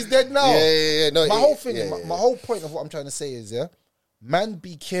 That's why he's dead now. Yeah. No, my whole thing, my whole point of what I'm trying to say is, man,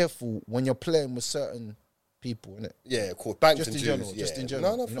 be careful when you're playing with certain people, innit? Yeah, of course. Banks Just and in Jews, general, yeah. just in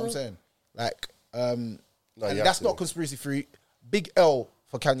general. No, you know what I'm saying? Like, No, and you that's have not to. conspiracy theory. Big L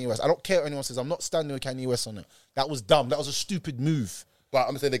for Kanye West. I don't care what anyone says. I'm not standing with Kanye West on it. That was dumb. That was a stupid move. But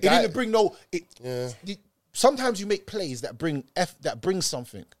I'm saying the It guy. didn't bring sometimes you make plays that bring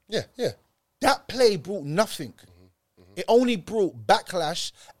something. Yeah. That play brought nothing. It only brought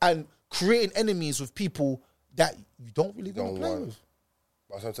backlash and creating enemies with people that you don't really want to play with.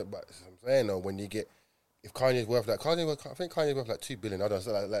 But I'm saying though, when you get, if Kanye's worth like I think Kanye's worth like $2 billion. I don't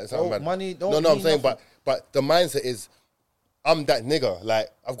know, like something mad. Money. No, I'm saying, but the mindset is, I'm that nigga. Like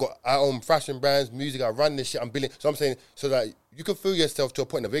I own fashion brands, music. I run this shit. I'm billion. So I'm saying, so that you can fool yourself to a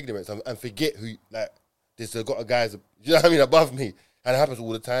point of ignorance and forget who there's got a guys. You know what I mean, above me, and it happens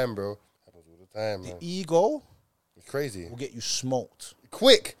all the time, bro. The ego. It's crazy. Will get you smoked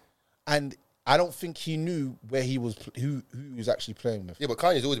quick, and I don't think he knew where he was, who he was actually playing with. Yeah, but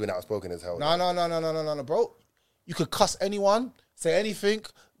Kanye's always been outspoken as hell. No, bro. You could cuss anyone, say anything,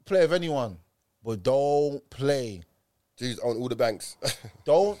 play with anyone, but don't play. Jews own all the banks.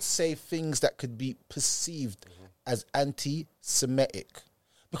 Don't say things that could be perceived as anti-Semitic,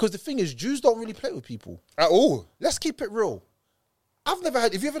 because the thing is, Jews don't really play with people At all. Let's keep it real. I've never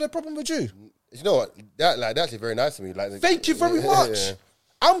had. Have you ever had a problem with Jew? You know what? That's actually very nice to me. Like, thank you very much. Yeah.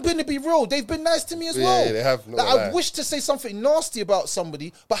 I'm going to be real. They've been nice to me as well. Yeah, they have. I wish to say something nasty about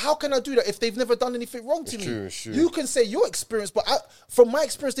somebody, but how can I do that if they've never done anything wrong to me? It's true. You can say your experience, but from my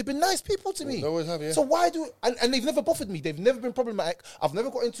experience, they've been nice people to me. They always have, yeah. So why do... And they've never bothered me. They've never been problematic. I've never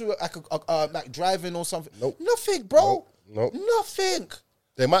got into like driving or something. Nope. Nothing, bro. Nope. Nothing.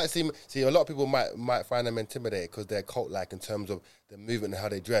 They might see a lot of people might find them intimidating because they're cult-like in terms of the movement and how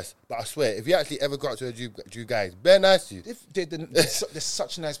they dress. But I swear, if you actually ever go out to a Jew guy, it's bare nice to you. They're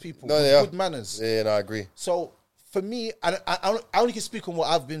such nice people. No, with they are. good manners. Yeah, no, I agree. So for me, I only can speak on what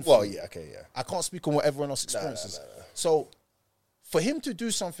I've been through. Well, yeah, okay, yeah. I can't speak on what everyone else experiences. No. So for him to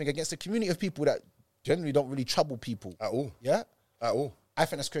do something against a community of people that generally don't really trouble people At all. yeah, At all. I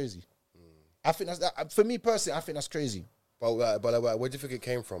think that's crazy. I think that's for me personally. I think that's crazy. But where do you think it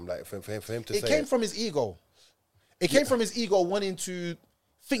came from? Like for him to say It came from his ego. It came from his ego wanting to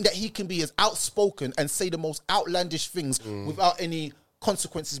think that he can be as outspoken and say the most outlandish things without any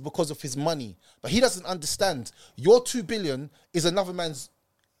consequences because of his money. But he doesn't understand. Your $2 billion is another man's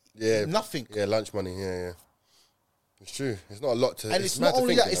nothing. Yeah, lunch money. Yeah. It's true. It's not a lot to. And it's not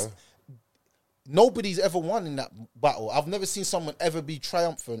only that. It's nobody's ever won in that battle. I've never seen someone ever be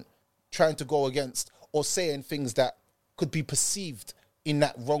triumphant trying to go against or saying things that could be perceived in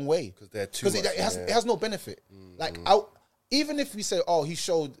that wrong way, because it has no benefit. Like even if we say,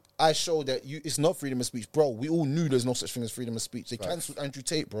 I showed that it's not freedom of speech, bro. We all knew there's no such thing as freedom of speech. They cancelled Andrew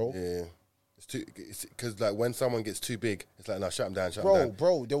Tate, bro. Yeah, it's because like when someone gets too big, it's like, no, shut him down,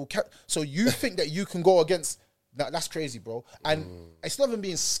 bro. They will. So you think that you can go against? That's crazy, bro. And it's not even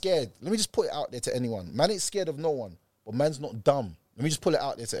being scared. Let me just put it out there to anyone. Man ain't scared of no one, but man's not dumb. Let me just put it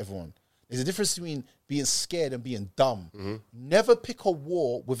out there to everyone. There's a difference between being scared and being dumb. Never pick a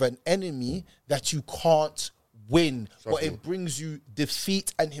war with an enemy that you can't win, but it brings you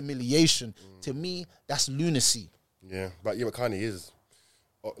defeat and humiliation. To me, that's lunacy. Yeah, but Kanye is.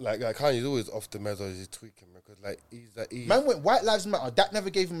 like Kanye's always off the mezzo. He's tweaking because like he's man went White Lives Matter. That never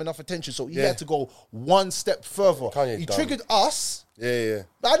gave him enough attention, so he had to go one step further. Kanye he dumb. Triggered us. Yeah.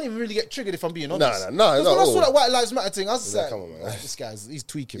 But I didn't really get triggered, if I'm being honest. No. When I saw that White Lives Matter thing, I was like, come on, man. this he's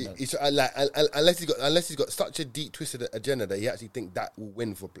tweaking, man. He's like unless he's got such a deep twisted agenda that he actually think that will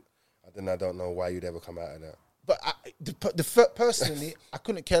win for. I don't know why you'd ever come out of that. But personally, I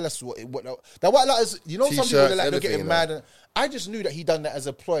couldn't care less what that White Lives. You know, some people they're getting mad. And I just knew that he done that as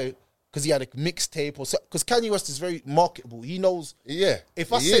a ploy because he had a mixtape or because Kanye West is very marketable. He knows. Yeah.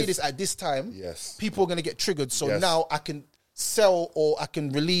 If I say this at this time, people are gonna get triggered. So now I can sell or I can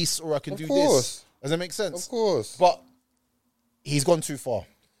release or I can do this. Does that make sense? Of course. But he's gone too far.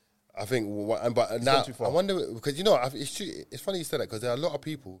 I think, but now I wonder because it's funny you said that because there are a lot of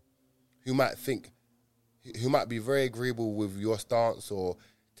people who might be very agreeable with your stance or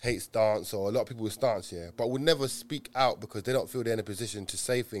Tate's stance or a lot of people's stance, but would never speak out because they don't feel they're in a position to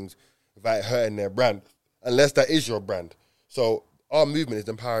say things without hurting their brand, unless that is your brand. So our movement is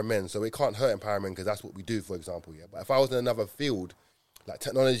empowering men, so it can't hurt empowering men because that's what we do, for example, But if I was in another field, like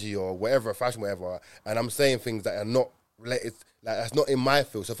technology or whatever, fashion, whatever, and I'm saying things that are not related, like that's not in my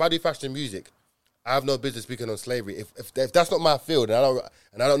field. So if I do fashion and music, I have no business speaking on slavery. If that's not my field and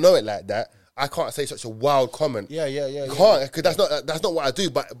I don't know it like that, I can't say such a wild comment. Yeah. Can't because that's not what I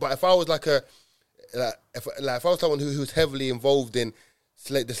do. But if I was if I was someone who's heavily involved in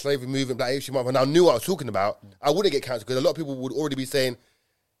the slavery movement, Black History Month, and I knew what I was talking about, I wouldn't get cancelled because a lot of people would already be saying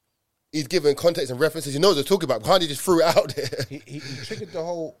he's given context and references. He knows what they're talking about. Can't he just threw it out there? He triggered the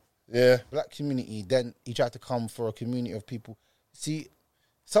whole black community. Then he tried to come for a community of people. See,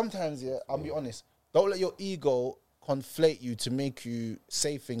 sometimes I'll be honest. Don't let your ego conflate you to make you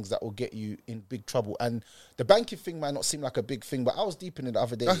say things that will get you in big trouble. And the banking thing might not seem like a big thing, but I was deep in it the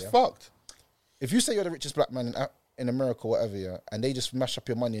other day. That's fucked. If you say you're the richest black man in America or whatever, and they just mash up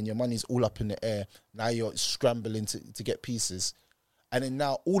your money and your money's all up in the air, now you're scrambling to get pieces. And then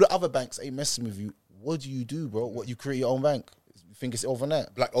now all the other banks ain't messing with you. What do you do, bro? What, you create your own bank? You think it's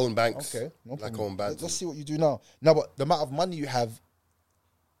overnight? Black-owned banks. Okay, no problem. Black-owned banks. Let's see what you do now. No, but the amount of money you have,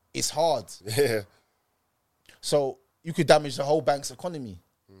 it's hard. Yeah. So you could damage the whole bank's economy.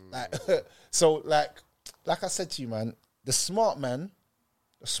 Like I said to you, man, the smart man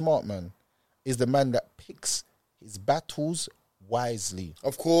is the man that picks his battles wisely.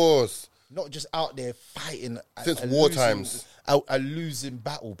 Of course. Not just out there fighting. Since war times. A losing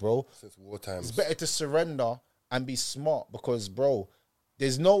battle, bro. Since war times. It's better to surrender and be smart because, bro,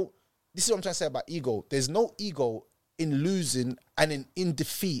 this is what I'm trying to say about ego. There's no ego in losing, and in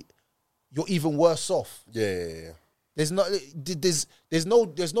defeat, you're even worse off. Yeah. There's no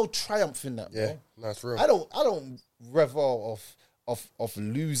triumph in that, bro. Yeah, that's real. I don't revel of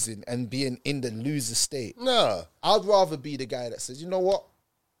losing and being in the loser state. No. I'd rather be the guy that says, you know what?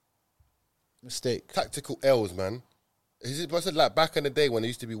 Mistake. Tactical L's, man. I said, like, back in the day when it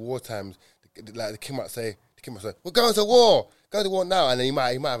used to be war times, like, the king might say, we're going to war. Go to war now. And then he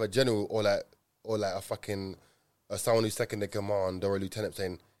might have a general or a fucking, someone who's second in command or a lieutenant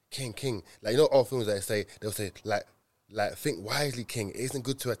saying, King. Like, you know, all films they'll say, like, think wisely, King. It isn't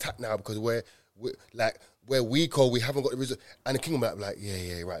good to attack now because we're weak or we haven't got the result. And the king will be like,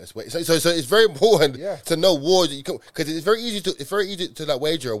 yeah, right, let's wait. So it's very important to know wars that you can, because it's very easy to like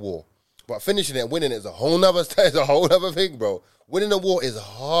wager a war, but finishing it and winning it is a whole nother thing, bro. Winning a war is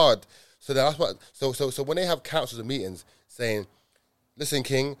hard. So that's what. So when they have councils and meetings saying, listen,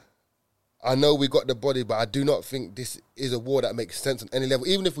 King, I know we got the body, but I do not think this is a war that makes sense on any level.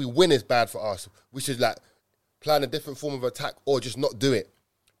 Even if we win, it's bad for us. We should like plan a different form of attack or just not do it.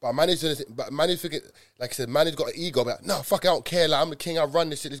 But Manu's thinking, like I said, Manu's got an ego. But like, no, fuck, I don't care. Like, I'm the king. I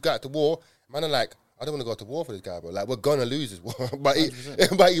run this shit. Let's go out to war. Man, I'm like, I don't want to go to war for this guy, bro. Like, we're gonna lose this war. but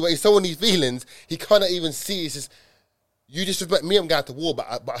he's so in these feelings, he cannot even see. It's just you disrespect me. I'm going to war.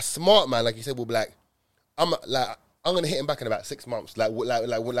 But a smart man, like you said, will be like, I'm gonna hit him back in about 6 months. Like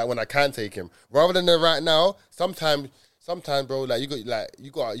when I can take him, rather than right now. Sometimes, bro, like you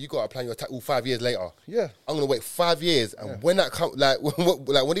got to plan your attack 5 years later. Yeah, I'm gonna wait 5 years, and when that comes, like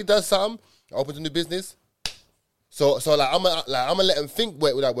when he does something, opens a new business. So like I'm gonna let him think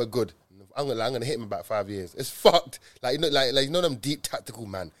we're good. I'm gonna hit him in about 5 years. It's fucked. Like you know them deep tactical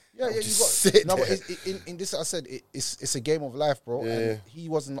man. Yeah, you got sit no, there. but in this I said it's a game of life, bro. Yeah. And he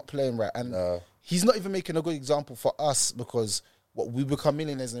was not playing right, and he's not even making a good example for us because we become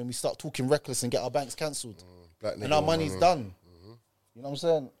millionaires and we start talking reckless and get our banks cancelled. And our money's done. Mm-hmm. You know what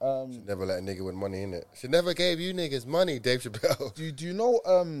I'm saying? Should never let a nigga with money in it. She never gave you niggas money, Dave Chappelle. Do you know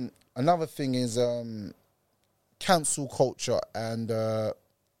another thing is cancel culture and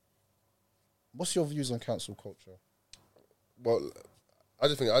what's your views on cancel culture? Well, I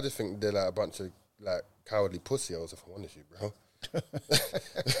just think they're like a bunch of like cowardly pussy-holes, if I'm honest with you, bro.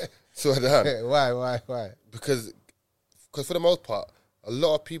 So Why? Because for the most part, a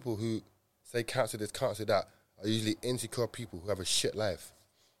lot of people who say cancel this, cancel that are usually insecure people who have a shit life,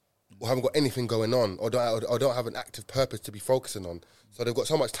 or haven't got anything going on, or don't have an active purpose to be focusing on. So they've got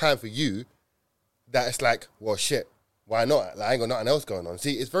so much time for you that it's like, well, shit, why not? Like, I ain't got nothing else going on.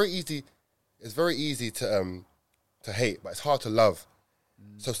 See, it's very easy to hate, but it's hard to love.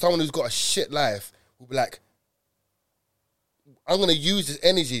 So someone who's got a shit life will be like, I'm going to use this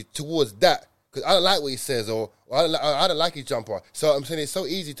energy towards that because I don't like what he says, or I don't like his jumper. So I'm saying it's so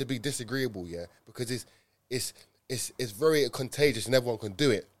easy to be disagreeable, yeah, because it's very contagious and everyone can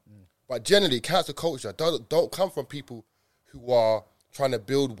do it. But generally, cancel culture don't come from people who are trying to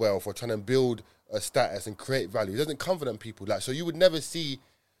build wealth or trying to build a status and create value. It doesn't come from them people. Like, so you would never see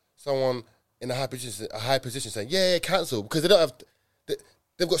someone in a high position saying, yeah, cancel, because they don't have.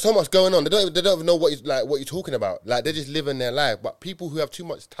 They've got so much going on. They don't even know what you're talking about. Like, they're just living their life. But people who have too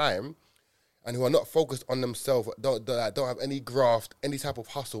much time and who are not focused on themselves, don't have any graft, any type of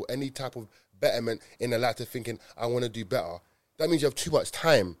hustle, any type of betterment in their life to thinking, I want to do better. That means you have too much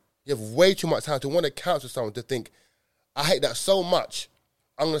time. You have way too much time to want to counsel someone to think, I hate that so much,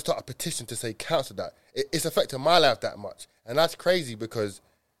 I'm going to start a petition to say cancel that. It's affecting my life that much. And that's crazy because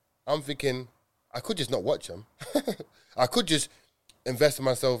I'm thinking, I could just not watch them. I could just invest in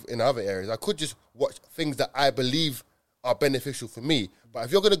myself in other areas. I could just watch things that I believe are beneficial for me. But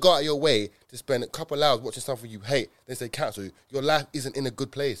if you're going to go out of your way to spend a couple hours watching something you hate, then say cancel, your life isn't in a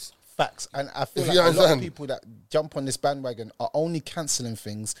good place. Facts. And I feel like a lot of people that jump on this bandwagon are only cancelling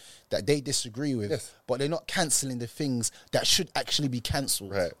things that they disagree with, yes, but they're not cancelling the things that should actually be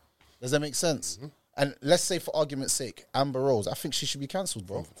cancelled. Right. Does that make sense? Mm-hmm. And let's say, for argument's sake, Amber Rose, I think she should be cancelled,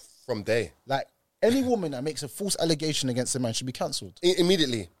 bro. From day. Like, any woman that makes a false allegation against a man should be cancelled.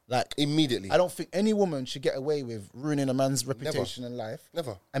 Immediately. Like, immediately. I don't think any woman should get away with ruining a man's reputation in life.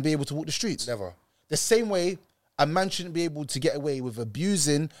 Never. And be able to walk the streets. Never. The same way a man shouldn't be able to get away with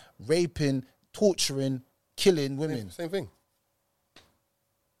abusing, raping, torturing, killing women. Same thing.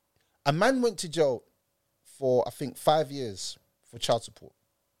 A man went to jail for, I think, 5 years for child support.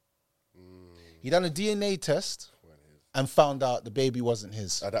 He done a DNA test and found out the baby wasn't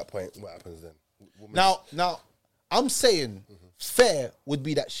his. At that point, what happens then? Now, I'm saying fair would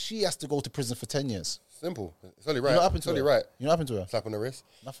be that she has to go to prison for 10 years. Simple. It's only right. You know what happened to her? It's only right. You know what happened to her? Slap on the wrist?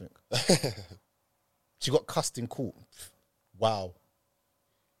 Nothing. She got cussed in court. Wow.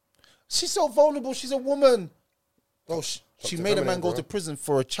 She's so vulnerable. She's a woman. Bro, she made a man go to prison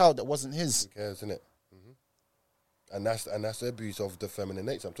for a child that wasn't his. Who cares, innit? Mm-hmm. And that's the abuse of the feminine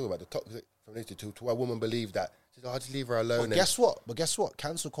nature. I'm talking about the toxic feminine nature to a woman believe that. She's like, I'll just leave her alone. But guess what?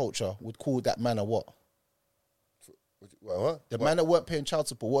 Cancel culture would call that man a what? What? The man that weren't paying child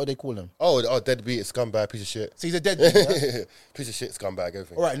support, what do they call him? Oh, deadbeat, scumbag, piece of shit. So he's a deadbeat, yeah? Piece of shit, scumbag,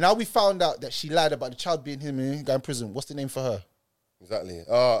 everything. All right, now we found out that she lied about the child being him and going to prison. What's the name for her? Exactly.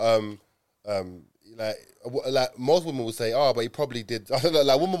 Like most women will say, but he probably did. I don't know,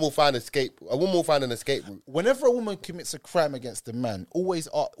 like a woman will find an escape route. Whenever a woman commits a crime against a man, always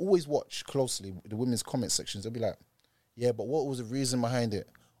watch closely the women's comment sections. They'll be like, yeah, but what was the reason behind it?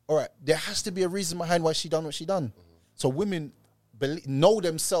 All right, there has to be a reason behind why she done what she done. Mm-hmm. So women know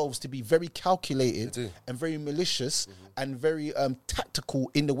themselves to be very calculated and very malicious and very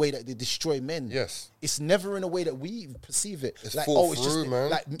tactical in the way that they destroy men. Yes. It's never in a way that we perceive it. It's like, thought it's through, just man.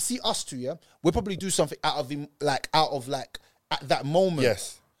 like, see us two, yeah? We'll probably do something out of at that moment.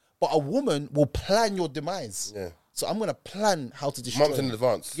 Yes. But a woman will plan your demise. Yeah. So I'm going to plan how to destroy him. Months in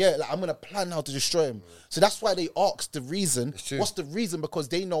advance. Yeah, like I'm going to plan how to destroy him. So that's why they ask the reason. What's the reason? Because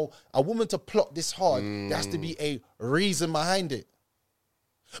they know a woman to plot this hard, there has to be a reason behind it.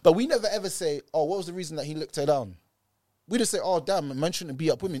 But we never ever say, what was the reason that he looked her down? We just say, damn, man shouldn't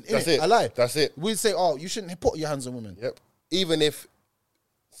beat up women. That's it. I lie. That's it. We'd say, you shouldn't put your hands on women. Yep. Even if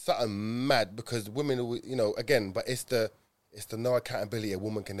something mad, because women, again, but it's the no accountability. A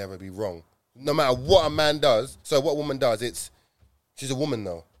woman can never be wrong. No matter what a man does, what woman does, she's a woman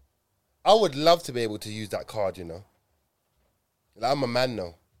though. I would love to be able to use that card, Like, I'm a man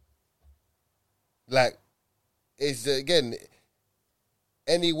now. Like, it's, again,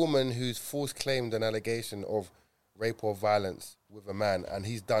 any woman who's false claimed an allegation of rape or violence with a man and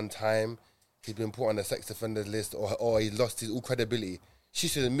he's done time, he's been put on the sex offenders list or he's lost his all credibility, she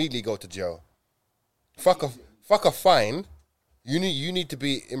should immediately go to jail. Fuck a fine. You need to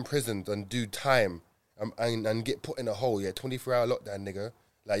be imprisoned and do time and get put in a hole. 24-hour lockdown, nigga.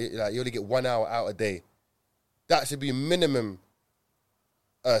 Like you only get 1 hour out a day. That should be a minimum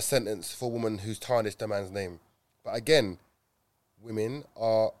sentence for a woman who's tarnished a man's name. But again, women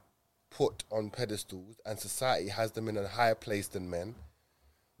are put on pedestals and society has them in a higher place than men,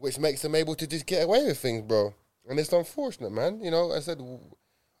 which makes them able to just get away with things, bro. And it's unfortunate, man. You know, I said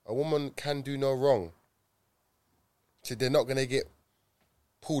a woman can do no wrong. So they're not going to get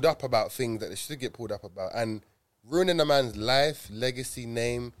pulled up about things that they should get pulled up about. And ruining a man's life, legacy,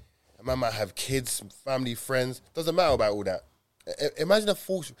 name. A man might have kids, family, friends. Doesn't matter about all that. Imagine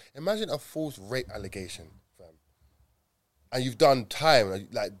a false rape allegation, fam. And you've done time,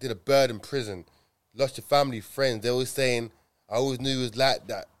 like did a bird in prison, lost your family, friends. They're always saying, I always knew it was like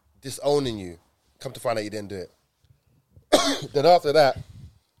that, disowning you. Come to find out you didn't do it. Then after that,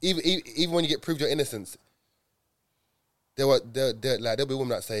 even when you get proved your innocence, there'll be women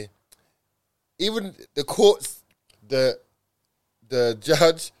that say, even the courts, the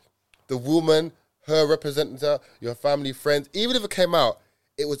judge, the woman, her representative, your family, friends, even if it came out,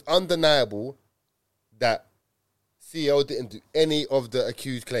 it was undeniable that CEO didn't do any of the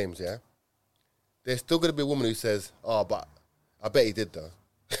accused claims, yeah? There's still going to be a woman who says, oh, but I bet he did, though.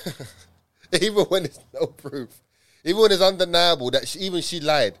 Even when there's no proof. Even when it's undeniable that she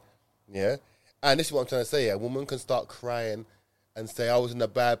lied, yeah? And this is what I'm trying to say, yeah? A woman can start crying and say, I was in a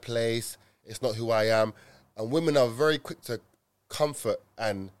bad place, it's not who I am. And women are very quick to comfort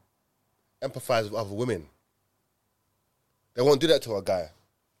and empathize with other women. They won't do that to a guy.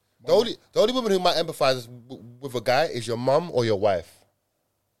 The only woman who might empathize with a guy is your mum or your wife.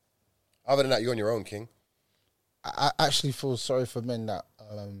 Other than that, you're on your own, King. I actually feel sorry for men that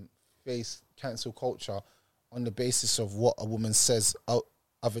face cancel culture on the basis of what a woman says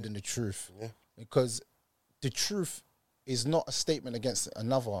other than the truth. Yeah. Because the truth is not a statement against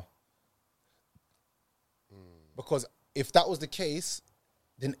another. Because if that was the case,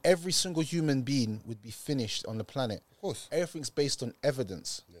 then every single human being would be finished on the planet. Of course. Everything's based on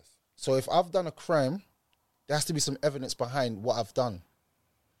evidence. Yes. So if I've done a crime, there has to be some evidence behind what I've done.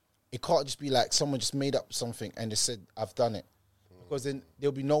 It can't just be like someone just made up something and just said, I've done it. Because then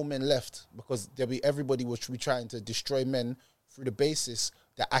there'll be no men left. Because everybody will be trying to destroy men through the basis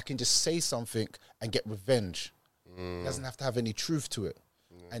that I can just say something and get revenge. It doesn't have to have any truth to it.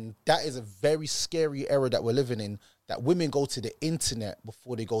 And that is a very scary era that we're living in, that women go to the internet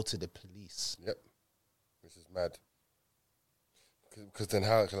before they go to the police. Yep. Which is mad. Because then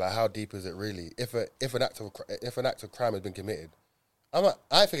how deep is it really? If an act of crime has been committed, I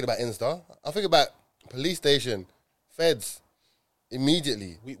ain't thinking about Insta. I'm thinking about police station, feds,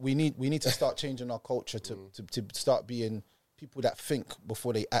 immediately. We need to start changing our culture to start being people that think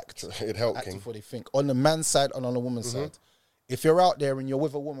before they act. It'd help, act King. before they think. On the man's side and on the woman's side. If you're out there and you're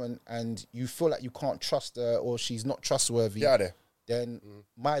with a woman and you feel like you can't trust her or she's not trustworthy, get out there. Then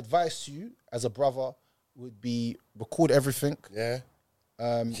my advice to you as a brother would be record everything. Yeah.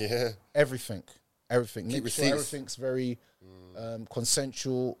 Everything. Keep Make receipts. sure everything's very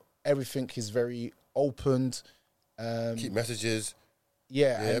consensual. Everything is very opened. Keep messages.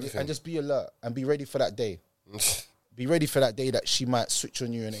 And just be alert and be ready for that day. Be ready for that day that she might switch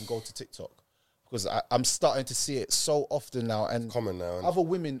on you and then go to TikTok. Because I'm starting to see it so often now. And it's common now. Other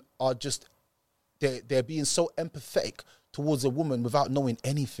women are just, they're being so empathetic towards a woman without knowing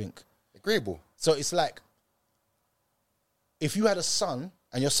anything. Agreeable. So it's like, if you had a son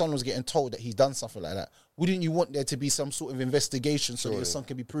and your son was getting told that he's done something like that, wouldn't you want there to be some sort of investigation so that your son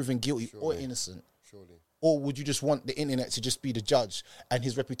can be proven guilty or innocent? Surely. Or would you just want the internet to just be the judge and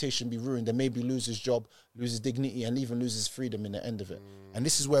his reputation be ruined and maybe lose his job, lose his dignity, and even lose his freedom in the end of it? And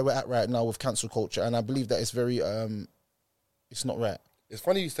this is where we're at right now with cancel culture, and I believe that it's very, it's not right. It's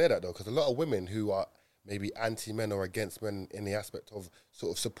funny you say that, though, because a lot of women who are maybe anti-men or against men in the aspect of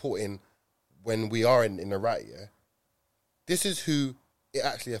sort of supporting when we are in the right, yeah, this is who it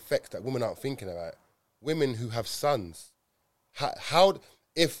actually affects that women aren't thinking about. Women who have sons. How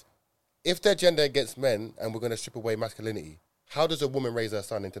if they're gender against men and we're going to strip away masculinity, how does a woman raise her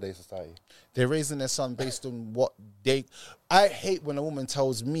son in today's society? They're raising their son based on what they... I hate when a woman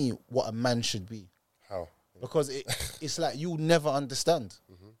tells me what a man should be. How? Because it's like you'll never understand.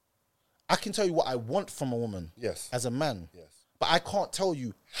 I can tell you what I want from a woman as a man. Yes. But I can't tell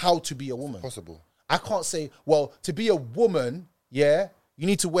you how to be a woman. It's possible. I can't say, well, to be a woman, you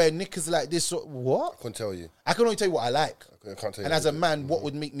need to wear knickers like this. Or, what? I couldn't tell you. I can only tell you what I like. I can't tell you. And as a man, what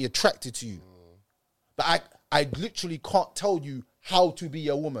would make me attracted to you? But I literally can't tell you how to be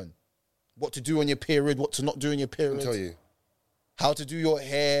a woman. What to do on your period, what to not do on your period. I can tell you. How to do your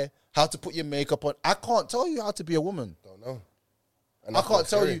hair, how to put your makeup on. I can't tell you how to be a woman. Don't know. And I can't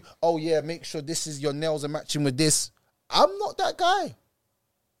tell you, oh yeah, make sure your nails are matching with this. I'm not that guy.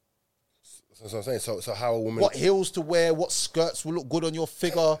 That's what I'm saying. So how a woman... What heels to wear, what skirts will look good on your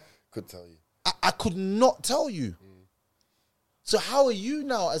figure. Could tell you. I could not tell you. So how are you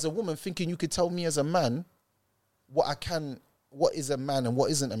now as a woman thinking you could tell me as a man what is a man and what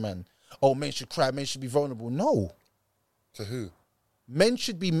isn't a man? Oh, men should cry, men should be vulnerable. No. To who? Men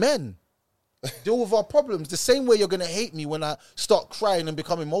should be men. Deal with our problems. The same way you're going to hate me when I start crying and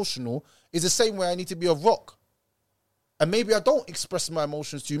become emotional is the same way I need to be a rock. And maybe I don't express my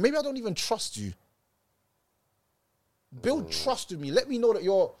emotions to you. Maybe I don't even trust you. Build trust with me. Let me know that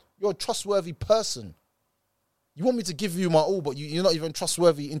you're a trustworthy person. You want me to give you my all, but you're not even a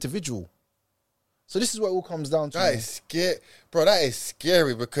trustworthy individual. So this is what it all comes down to. That is scary. Bro, that is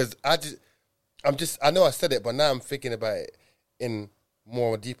scary because I know I said it, but now I'm thinking about it in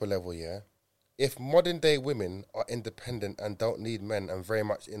more deeper level, yeah? If modern day women are independent and don't need men and very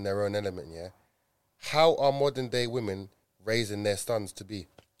much in their own element, yeah? How are modern day women raising their sons to be?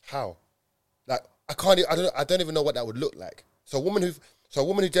 How? Like, I don't even know what that would look like. So a woman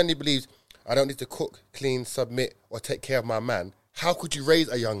who generally believes, I don't need to cook, clean, submit, or take care of my man, how could you raise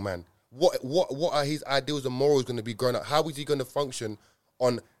a young man? What are his ideals and morals going to be growing up? How is he going to function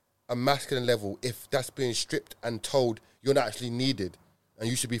on a masculine level if that's being stripped and told you're not actually needed and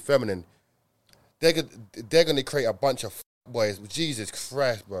you should be feminine? They're going to create a bunch of boys. Jesus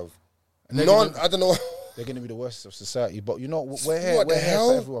Christ, bro. I don't know. They're going to be the worst of society. But you know, we're here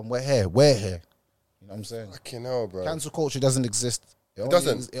for everyone. We're here. You know what I'm saying? Fucking hell, bro. Cancel culture doesn't exist.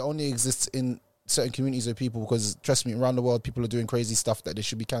 It only exists in certain communities of people because, trust me, around the world, people are doing crazy stuff that they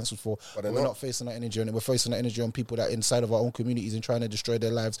should be cancelled for. But we're not facing that energy on it. We're facing that energy on people that are inside of our own communities and trying to destroy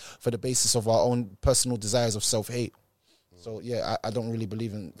their lives for the basis of our own personal desires of self-hate. So, yeah, I don't really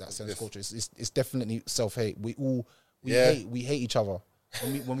believe in that sense of culture. It's definitely self-hate. We hate each other.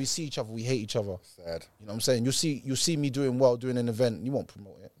 When we see each other, we hate each other. Sad. You know what I'm saying? You'll see me doing well, doing an event. You won't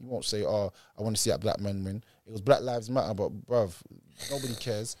promote it. You won't say, oh, I want to see that black man win. It was Black Lives Matter, but, bruv, nobody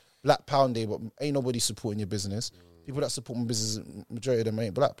cares. Black Pound Day, but ain't nobody supporting your business. People that support my business, majority of them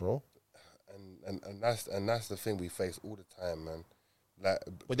ain't black, bro. And that's the thing we face all the time, man. Like,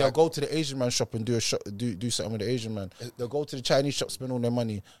 but they'll go to the Asian man shop and do something with the Asian man. They'll go to the Chinese shop, spend all their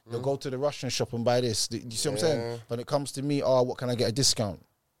money. They'll go to the Russian shop and buy this. You see what I'm saying? When it comes to me, what can I get a discount?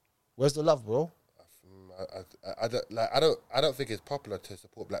 Where's the love, bro? I don't think it's popular to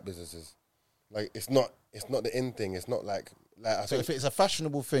support black businesses. Like, it's not the in thing. It's not like so if it's a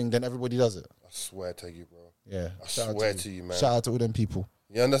fashionable thing, then everybody does it. I swear to you, bro. Yeah, I swear to you, man. Shout out to all them people.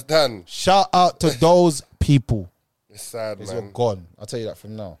 You understand? Shout out to those people. It's sad, man. They're gone. I'll tell you that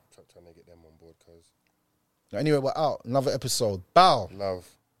from now. Trying to get them on board, cause. Anyway, we're out. Another episode. Bow. Love.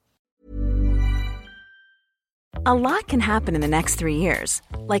 A lot can happen in the next 3 years.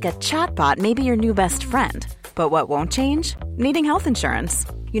 Like a chatbot may be your new best friend. But what won't change? Needing health insurance.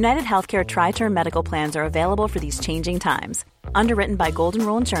 United Healthcare Tri-Term Medical Plans are available for these changing times. Underwritten by Golden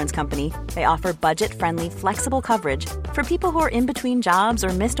Rule Insurance Company, they offer budget-friendly, flexible coverage for people who are in between jobs or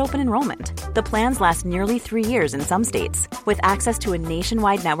missed open enrollment. The plans last nearly 3 years in some states, with access to a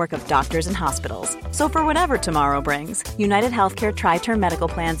nationwide network of doctors and hospitals. So for whatever tomorrow brings, United Healthcare Tri-Term Medical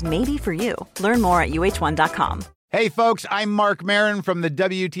Plans may be for you. Learn more at uh1.com. Hey, folks, I'm Mark Maron from the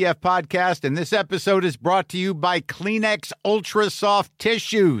WTF Podcast, and this episode is brought to you by Kleenex Ultra Soft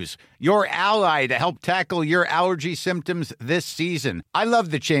Tissues, your ally to help tackle your allergy symptoms this season. I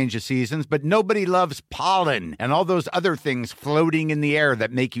love the change of seasons, but nobody loves pollen and all those other things floating in the air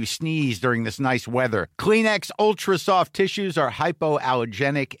that make you sneeze during this nice weather. Kleenex Ultra Soft Tissues are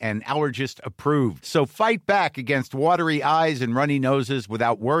hypoallergenic and allergist approved, so fight back against watery eyes and runny noses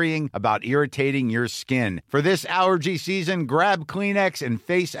without worrying about irritating your skin. For this allergy season, grab Kleenex and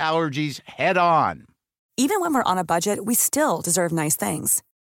face allergies head on. Even when we're on a budget, we still deserve nice things.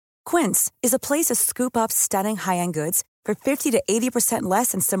 Quince is a place to scoop up stunning high-end goods for 50 to 80%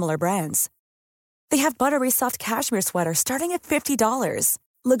 less than similar brands. They have buttery soft cashmere sweaters starting at $50,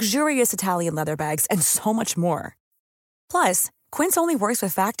 luxurious Italian leather bags, and so much more. Plus, Quince only works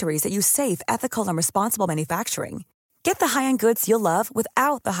with factories that use safe, ethical, and responsible manufacturing. Get the high-end goods you'll love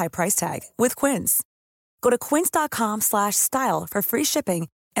without the high price tag with Quince. Go to quince.com/style for free shipping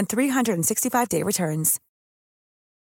and 365-day returns.